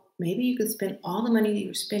 So maybe you could spend all the money that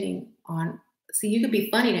you're spending on. See, you could be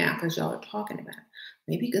funny now because y'all are talking about it.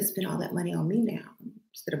 Maybe you could spend all that money on me now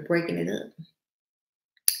instead of breaking it up.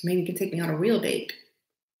 Maybe you can take me on a real date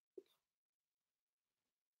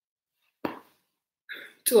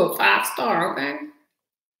to a 5 star, okay?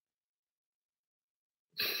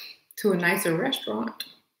 To a nicer restaurant.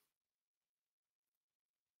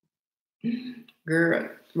 Girl,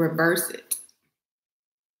 reverse it.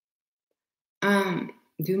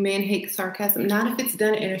 Do men hate sarcasm? Not if it's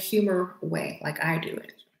done in a humor way, like I do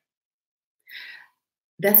it.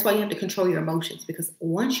 That's why you have to control your emotions because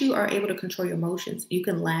once you are able to control your emotions, you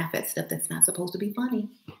can laugh at stuff that's not supposed to be funny.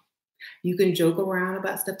 You can joke around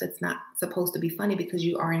about stuff that's not supposed to be funny because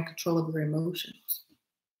you are in control of your emotions.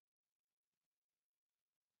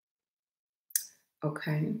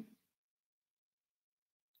 Okay.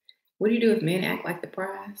 What do you do if men act like the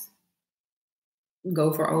prize?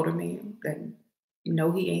 Go for older men that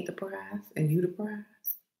know he ain't the prize and you the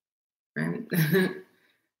prize. Right?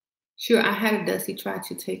 Sure, I had a Dusty try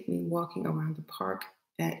to take me walking around the park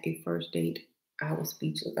at a first date. I was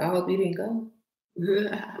speechless. I hope you didn't go.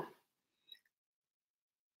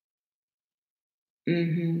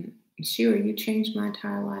 hmm Sure, you changed my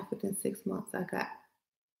entire life within 6 months. I got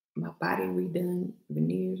my body redone,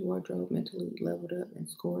 veneers, wardrobe, mentally leveled up, and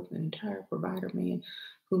scored an entire provider man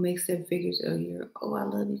who makes 7 figures a year. Oh, I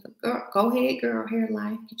love you. Girl, go ahead, girl. Hair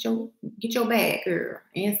life. Get your bag, girl.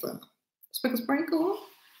 And some. Sprinkle, sprinkle.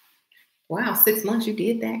 Wow, 6 months you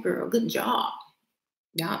did that, girl. Good job.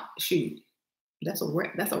 Y'all, shoot. That's a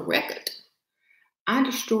record. I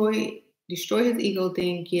destroy his ego,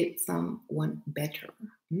 then get someone better.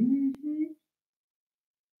 Mhm,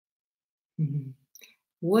 mhm.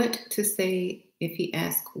 What to say if he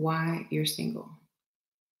asks why you're single?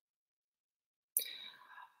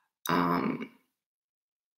 Um,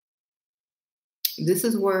 this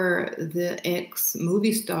is where the ex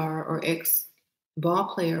movie star or ex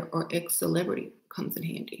ball player or ex celebrity comes in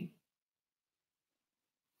handy.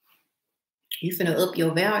 You finna up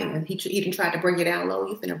your value, and he even tried to bring it down low.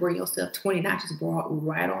 You finna bring yourself 20 notches brought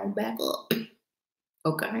right on back up.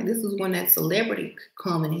 Okay, this is when that celebrity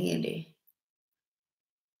come in handy.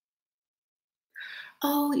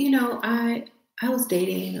 Oh, I was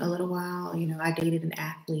dating a little while. I dated an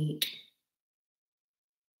athlete,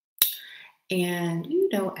 and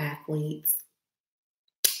athletes.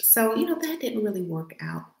 So that didn't really work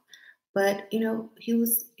out. But he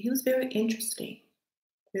was very interesting,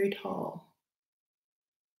 very tall,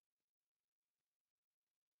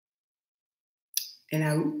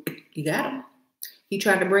 and you got him. He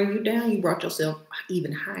tried to bring you down. You brought yourself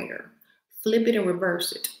even higher. Flip it and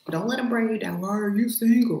reverse it. Don't let him bring you down. Why are you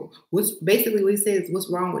single? What's basically what he says? What's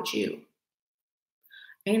wrong with you?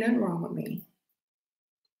 Ain't nothing wrong with me.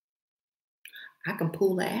 I can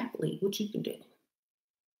pull the athlete. What you can do?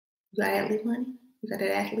 You got athlete money? You got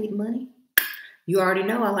that athlete money? You already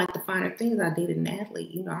know I like the finer things. I dated an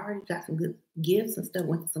athlete. I already got some good gifts and stuff.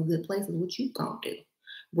 Went to some good places. What you gonna do?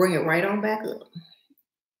 Bring it right on back up.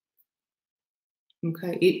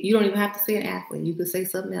 Okay. You don't even have to say an athlete. You could say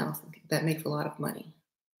something else that makes a lot of money.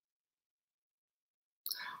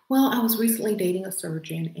 Well, I was recently dating a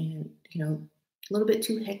surgeon and, a little bit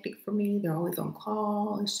too hectic for me. They're always on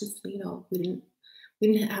call. It's just, we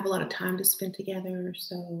didn't have a lot of time to spend together.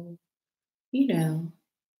 So, you know,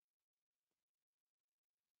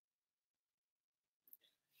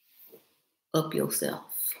 up yourself.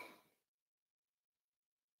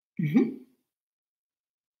 hmm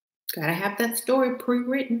Gotta have that story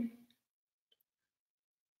pre-written.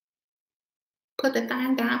 Put the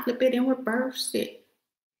thing down, flip it, and reverse it.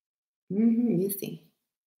 You see.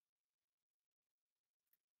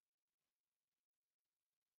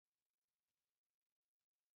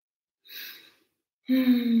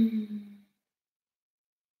 Hmm.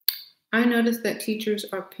 I noticed that teachers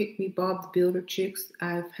are pick me Bob the Builder chicks.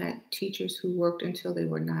 I've had teachers who worked until they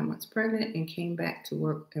were 9 months pregnant and came back to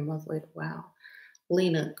work a month later. Wow.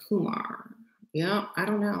 Lena Kumar. Yeah, I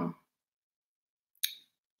don't know.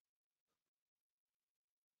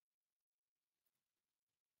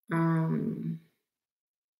 Um,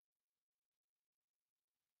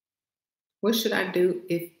 what should I do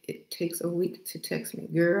if it takes a week to text me?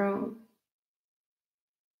 Girl,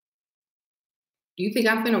 do you think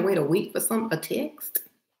I'm gonna wait a week for a text?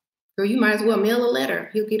 Girl, you might as well mail a letter.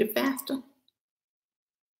 He'll get it faster.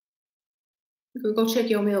 Go check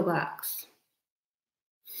your mailbox.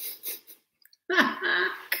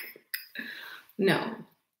 No.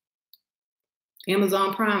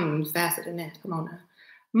 Amazon Prime is faster than that. Come on now.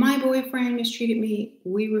 My boyfriend mistreated me.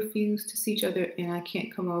 We refuse to see each other and I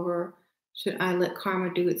can't come over. Should I let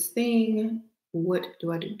karma do its thing? What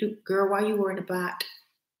do I do? Girl, why you worried about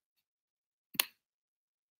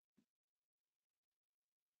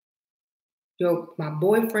my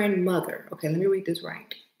boyfriend mother? Okay, let me read this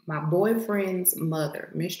right. My boyfriend's mother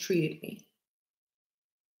mistreated me.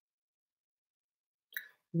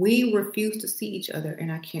 We refuse to see each other and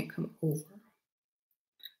I can't come over.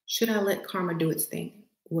 Should I let karma do its thing?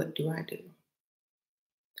 What do I do?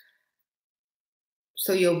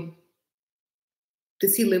 So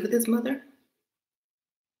does he live with his mother?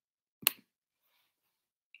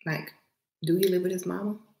 Like, do he live with his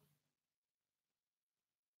mama?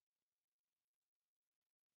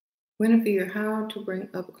 When I figure how to bring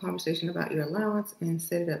up a conversation about your allowance and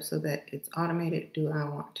set it up so that it's automated, do I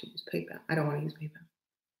want to use PayPal? I don't want to use PayPal.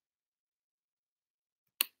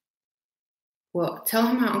 Well, tell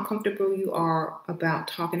him how uncomfortable you are about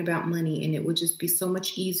talking about money, and it would just be so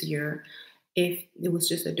much easier if it was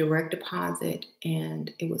just a direct deposit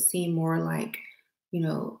and it would seem more like, you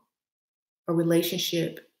know, a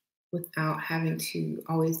relationship without having to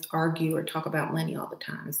always argue or talk about money all the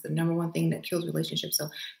time. It's the number one thing that kills relationships. So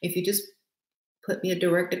if you just put me a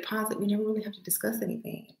direct deposit, we never really have to discuss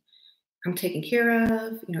anything. I'm taken care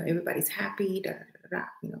of, everybody's happy, da, da, da,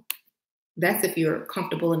 da, That's if you're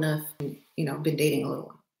comfortable enough, and, been dating a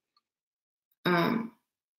little while.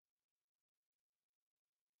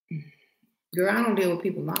 Girl, I don't deal with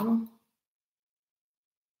people, mama.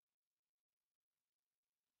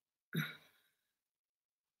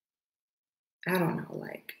 I don't know,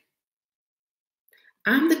 like,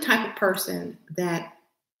 I'm the type of person that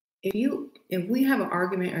if we have an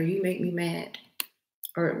argument or you make me mad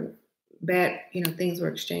or bad, things were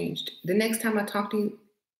exchanged, the next time I talk to you,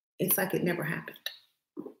 it's like it never happened.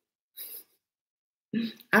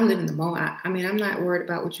 I live in the moment. I mean, I'm not worried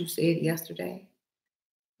about what you said yesterday.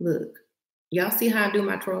 Look, y'all see how I do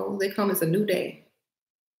my trolls? They come as a new day.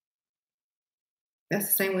 That's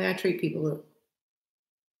the same way I treat people. Look.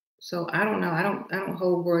 So I don't know. I don't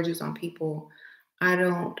hold grudges on people. I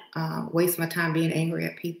don't waste my time being angry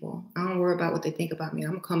at people. I don't worry about what they think about me.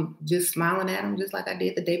 I'm gonna come just smiling at them, just like I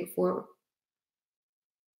did the day before.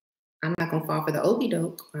 I'm not gonna fall for the okey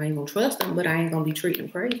doke. I ain't gonna trust them, but I ain't gonna be treating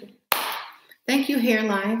them crazy. Thank you, Hair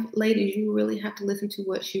Life. Ladies, you really have to listen to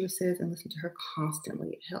what Shira says and listen to her constantly.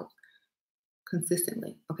 It helps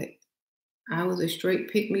consistently. Okay. I was a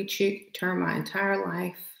straight pick-me chick, turned my entire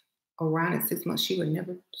life around in 6 months. She would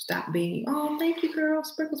never stop being, oh, thank you, girl.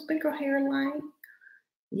 Sprinkle, sprinkle, Hair Life.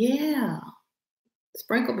 Yeah.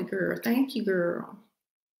 Sprinkle me, girl. Thank you, girl.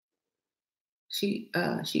 She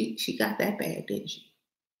got that bad, didn't she?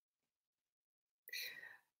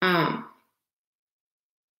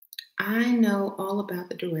 I know all about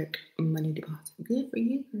the direct money deposit. Good for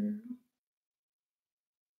you, girl.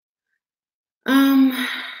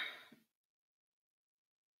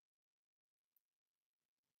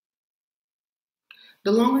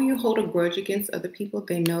 The longer you hold a grudge against other people,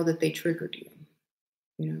 they know that they triggered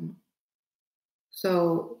you.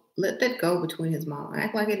 So let that go between his mom.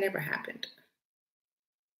 Act like it never happened.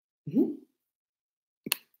 Mm-hmm.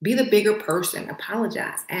 Be the bigger person.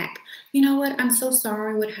 Apologize. Act. You know what? I'm so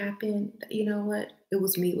sorry what happened. You know what? It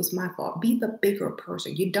was me. It was my fault. Be the bigger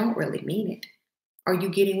person. You don't really mean it. Are you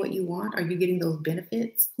getting what you want? Are you getting those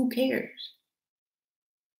benefits? Who cares?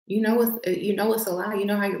 It's a lie. You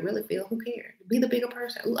know how you really feel. Who cares? Be the bigger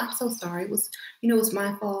person. Oh, I'm so sorry. It was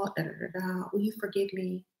my fault. Da, da, da, da. Will you forgive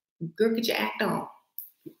me? Girl, get your act on.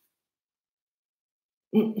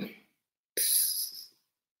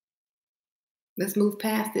 Let's move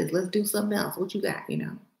past this. Let's do something else. What you got?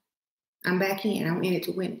 I'm back in. I'm in it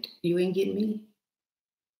to win it. You ain't getting me?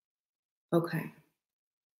 Okay.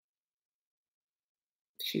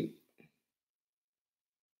 Shoot.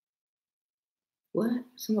 What?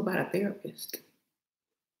 Something about a therapist.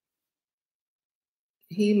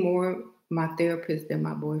 He more my therapist than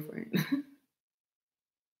my boyfriend.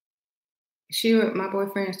 My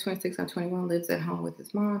boyfriend is 26, I'm 21, lives at home with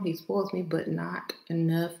his mom. He spoils me, but not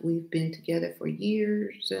enough. We've been together for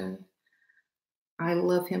years. I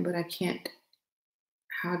love him, but I can't.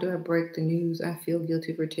 How do I break the news? I feel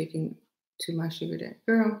guilty for taking to my sugar daddy.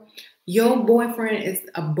 Girl, your boyfriend is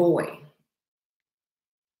a boy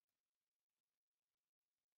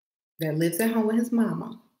that lives at home with his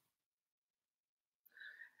mama.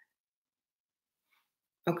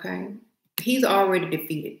 Okay? He's already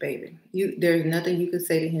defeated, baby. There's nothing you can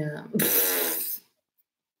say to him.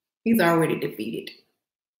 He's already defeated.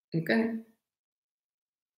 Okay?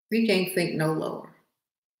 He can't think no lower.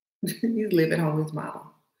 He's living home his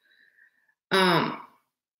mama. Um,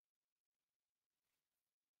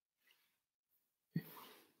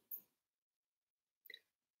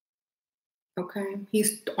 okay.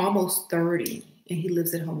 He's almost 30 and he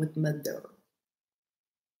lives at home with mother.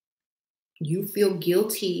 You feel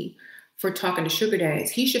guilty for talking to sugar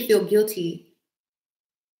daddies. He should feel guilty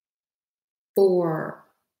for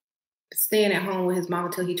staying at home with his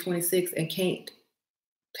mama till he's 26 and can't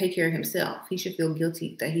take care of himself. He should feel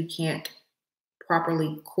guilty that he can't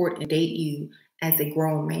properly court and date you as a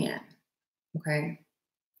grown man. Okay.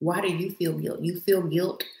 Why do you feel guilt? You feel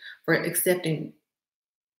guilt for accepting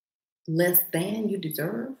less than you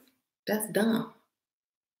deserve? That's dumb.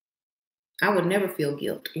 I would never feel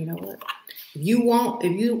guilt. You know what? If you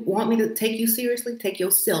want me to take you seriously, take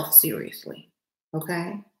yourself seriously.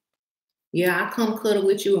 Okay? Yeah, I come cuddle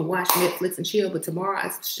with you and watch Netflix and chill, but tomorrow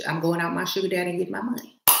I'm going out my sugar daddy and get my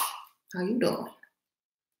money. How you doing?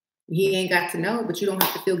 He ain't got to know, but you don't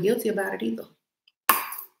have to feel guilty about it either.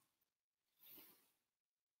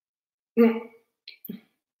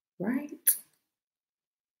 Right?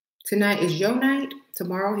 Tonight is your night,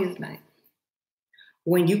 tomorrow his night.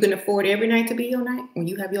 When you can afford every night to be your night, when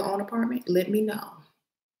you have your own apartment, let me know.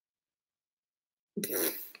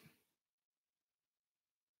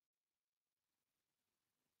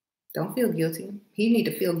 Don't feel guilty. He need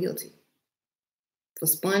to feel guilty for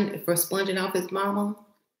sponging off his mama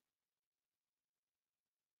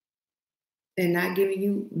and not giving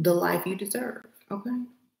you the life you deserve. Okay.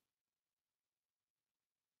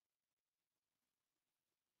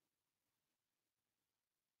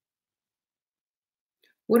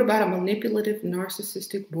 What about a manipulative,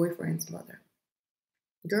 narcissistic boyfriend's mother?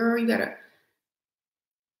 Girl, you gotta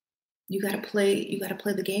play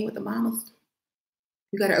the game with the mamas.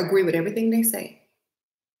 You gotta agree with everything they say.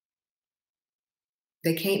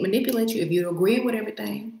 They can't manipulate you if you agree with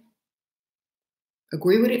everything.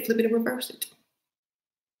 Agree with it, flip it and reverse it.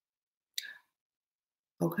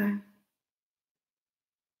 Okay.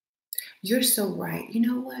 You're so right. You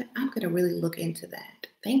know what? I'm gonna really look into that.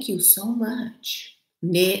 Thank you so much.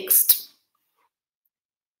 Next.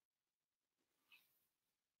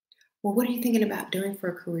 Well, what are you thinking about doing for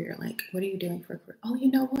a career? Like, what are you doing for a career? Oh, you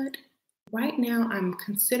know what? Right now, I'm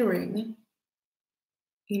considering,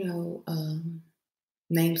 you know,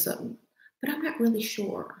 name something, but I'm not really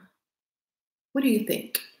sure. What do you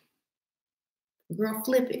think? Girl,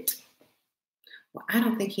 flip it. Well, I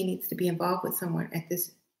don't think he needs to be involved with someone at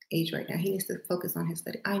this age right now. He needs to focus on his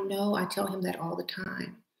study. I know, I tell him that all the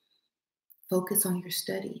time. Focus on your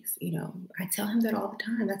studies. I tell him that all the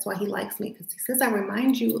time. That's why he likes me because he says, he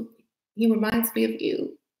reminds me of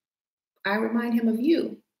you. I remind him of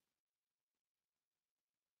you.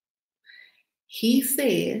 He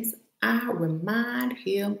says, I remind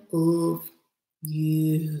him of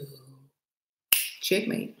you.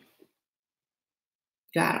 Checkmate.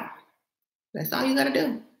 Got him. That's all you got to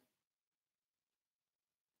do.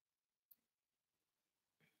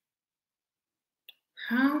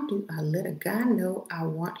 How do I let a guy know I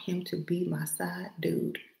want him to be my side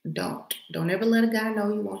dude? Don't ever let a guy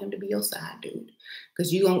know you want him to be your side dude,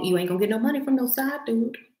 because you ain't gonna get no money from no side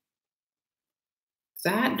dude.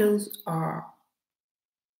 Side dudes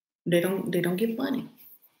they don't get money.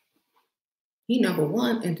 He number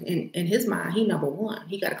one in his mind. He number one.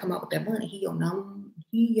 He got to come up with that money. He your number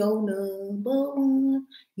one.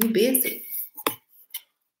 You busy.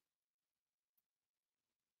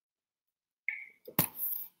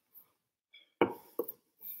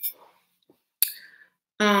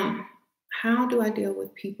 How do I deal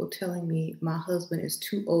with people telling me my husband is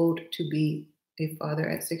too old to be a father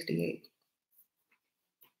at 68?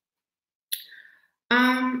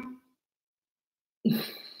 Um,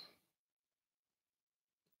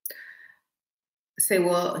 Say,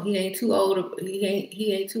 well, he ain't too old. He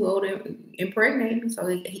ain't too old to impregnate me. So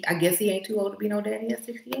I guess he ain't too old to be no daddy at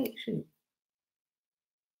 68. Shoot.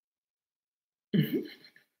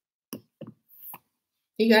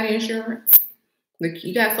 He got insurance. Like,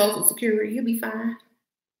 he got Social Security. He'll be fine.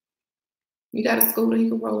 You got a scooter he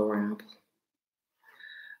can roll around.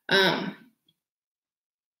 Um,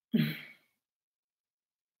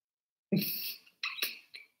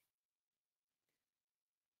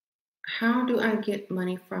 how do I get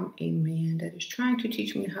money from a man that is trying to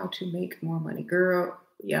teach me how to make more money? Girl,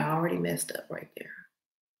 yeah, I already messed up right there.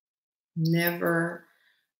 Never,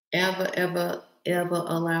 ever, ever, ever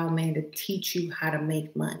allow a man to teach you how to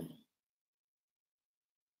make money.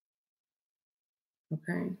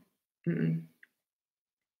 Okay? Mm-mm.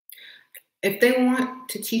 If they want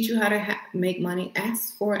to teach you how to make money,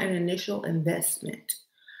 ask for an initial investment.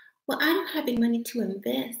 Well, I don't have any money to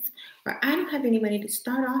invest, or I don't have any money to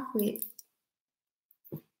start off with.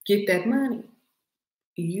 Get that money,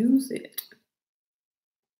 use it.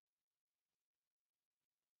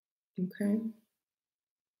 Okay.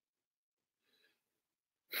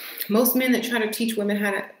 Most men that try to teach women how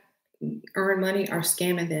to earn money are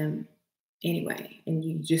scamming them anyway, and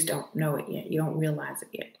you just don't know it yet. You don't realize it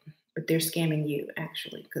yet, but they're scamming you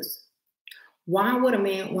actually. Because why would a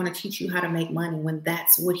man want to teach you how to make money when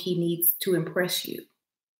that's what he needs to impress you?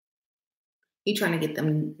 He trying to get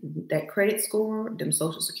them that credit score, them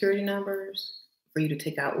social security numbers, for you to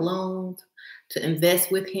take out loans, to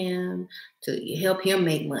invest with him, to help him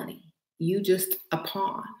make money. You just a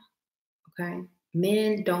pawn, okay?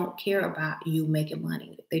 Men don't care about you making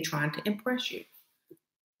money. They're trying to impress you,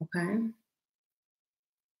 okay?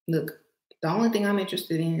 Look, the only thing I'm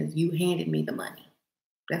interested in is you handed me the money.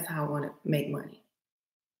 That's how I want to make money.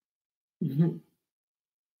 Mhm.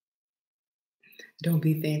 Don't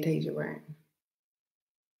be Fantasia, right?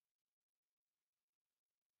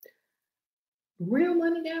 Real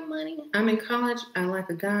money got money. I'm in college. I like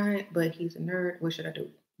a guy, but he's a nerd. What should I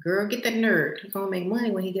do? Girl, get that nerd. He's gonna make money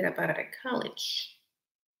when he get up out of that college.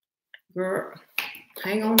 Girl,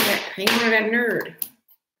 hang on to that nerd.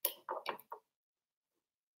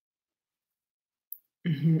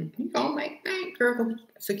 He gonna make bank, girl. Go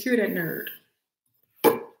secure that nerd.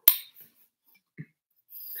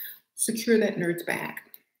 Secure that nerd's bag.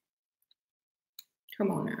 Come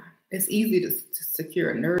on now. It's easy to secure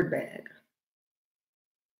a nerd bag.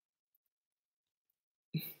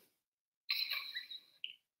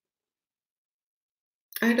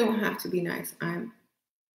 I don't have to be nice. I'm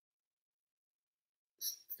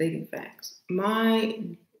stating facts.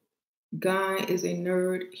 My guy is a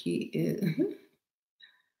nerd. He is.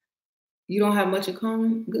 You don't have much in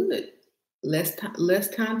common? Good. Less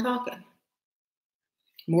time talking.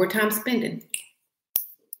 More time spending.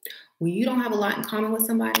 When you don't have a lot in common with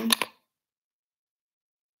somebody,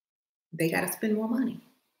 they got to spend more money.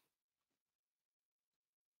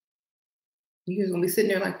 You just gonna be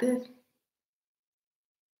sitting there like this.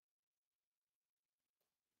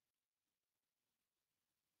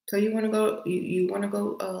 So you want to go? You want to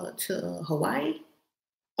go to Hawaii?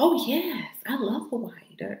 Oh yes, I love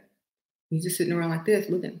Hawaii. You just sitting around like this,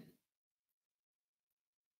 looking.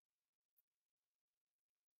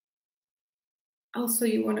 Oh, so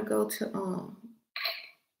you want to go to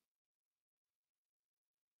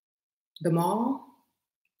the mall?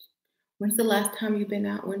 When's the last time you've been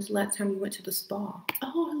out? When's the last time you went to the spa?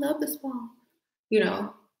 Oh, I love the spa. You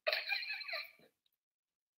know,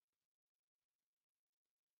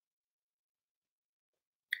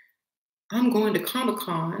 I'm going to Comic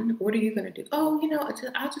Con. What are you going to do? Oh,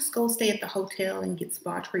 I'll just go stay at the hotel and get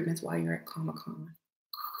spa treatments while you're at Comic Con.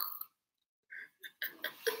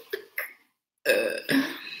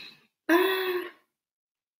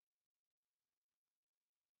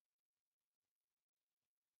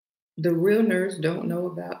 The real nerds don't know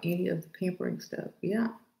about any of the pampering stuff. Yeah.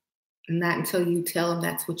 Not until you tell them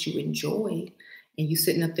that's what you enjoy and you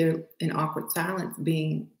sitting up there in awkward silence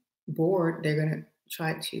being bored, they're going to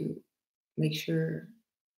try to make sure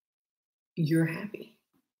you're happy.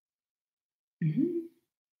 Mhm.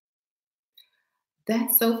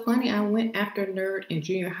 That's so funny. I went after nerd in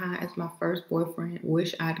junior high as my first boyfriend.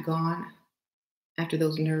 Wish I'd gone after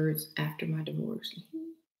those nerds after my divorce.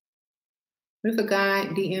 What if a guy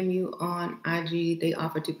DM you on IG, they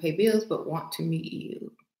offer to pay bills but want to meet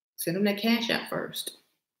you? Send them that cash out first.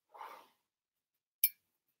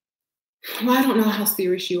 Well, I don't know how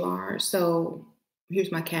serious you are, so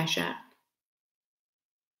here's my cash app.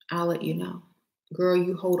 I'll let you know. Girl,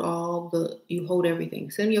 you hold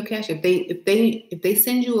everything. Send me your cash. If they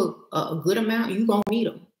send you a good amount, you gonna meet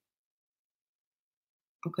them.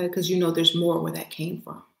 Okay, because you know there's more where that came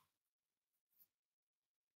from.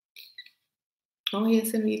 Go ahead and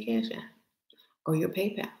send me your cash app or your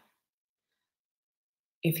PayPal.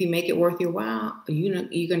 If you make it worth your while,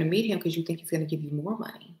 you're gonna meet him because you think he's gonna give you more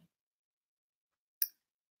money.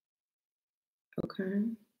 Okay.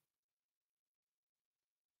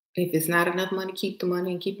 If it's not enough money, keep the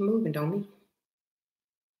money and keep it moving. Don't meet.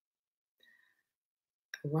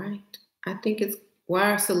 Right. I think it's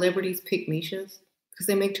why are celebrities pick Mishas? Because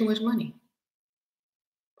they make too much money.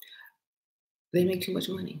 They make too much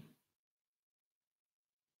money.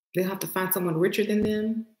 They'll have to find someone richer than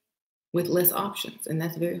them with less options, and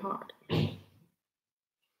that's very hard.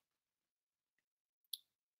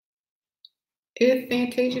 If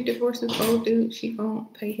Fantasia divorces old dude, she gonna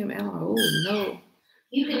pay him out. Oh no.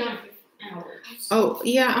 You can hours. Oh,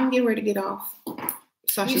 yeah, I'm getting ready to get off.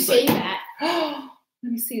 Sasha's You say that. Oh,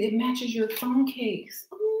 let me see. It matches your phone case.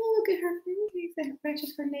 Oh, look at her phone case. That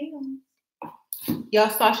matches her nails. Y'all,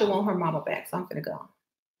 Sasha want her mama back, so I'm gonna go.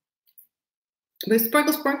 But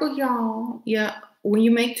sprinkle, y'all. Yeah, when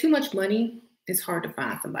you make too much money, it's hard to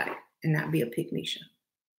find somebody and not be a pygmisha.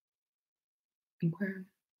 Okay.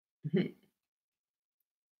 Mhm.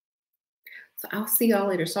 So I'll see y'all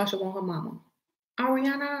later. Sasha want her mama.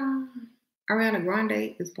 Ariana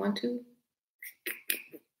Grande is one too.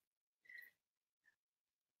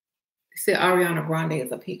 They said Ariana Grande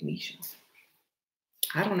is a pygmisha.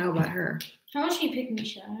 I don't know about her. How is she pick me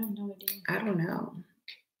shit? I have no idea. I don't know.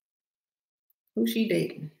 Who's she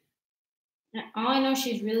dating? All I know,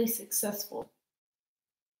 she's really successful.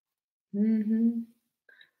 Mm-hmm.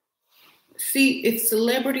 See, if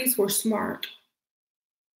celebrities were smart,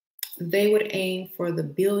 they would aim for the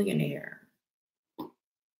billionaire.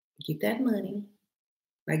 Get that money,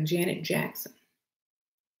 like Janet Jackson.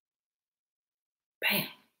 Bam.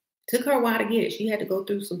 Took her a while to get it. She had to go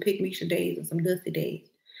through some pygmisha days and some dusty days,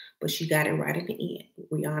 but she got it right in the end.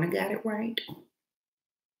 Rihanna got it right.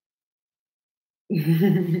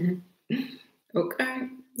 Okay.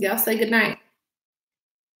 Y'all say goodnight.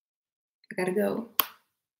 I gotta go.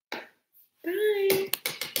 Bye.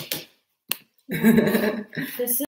 This is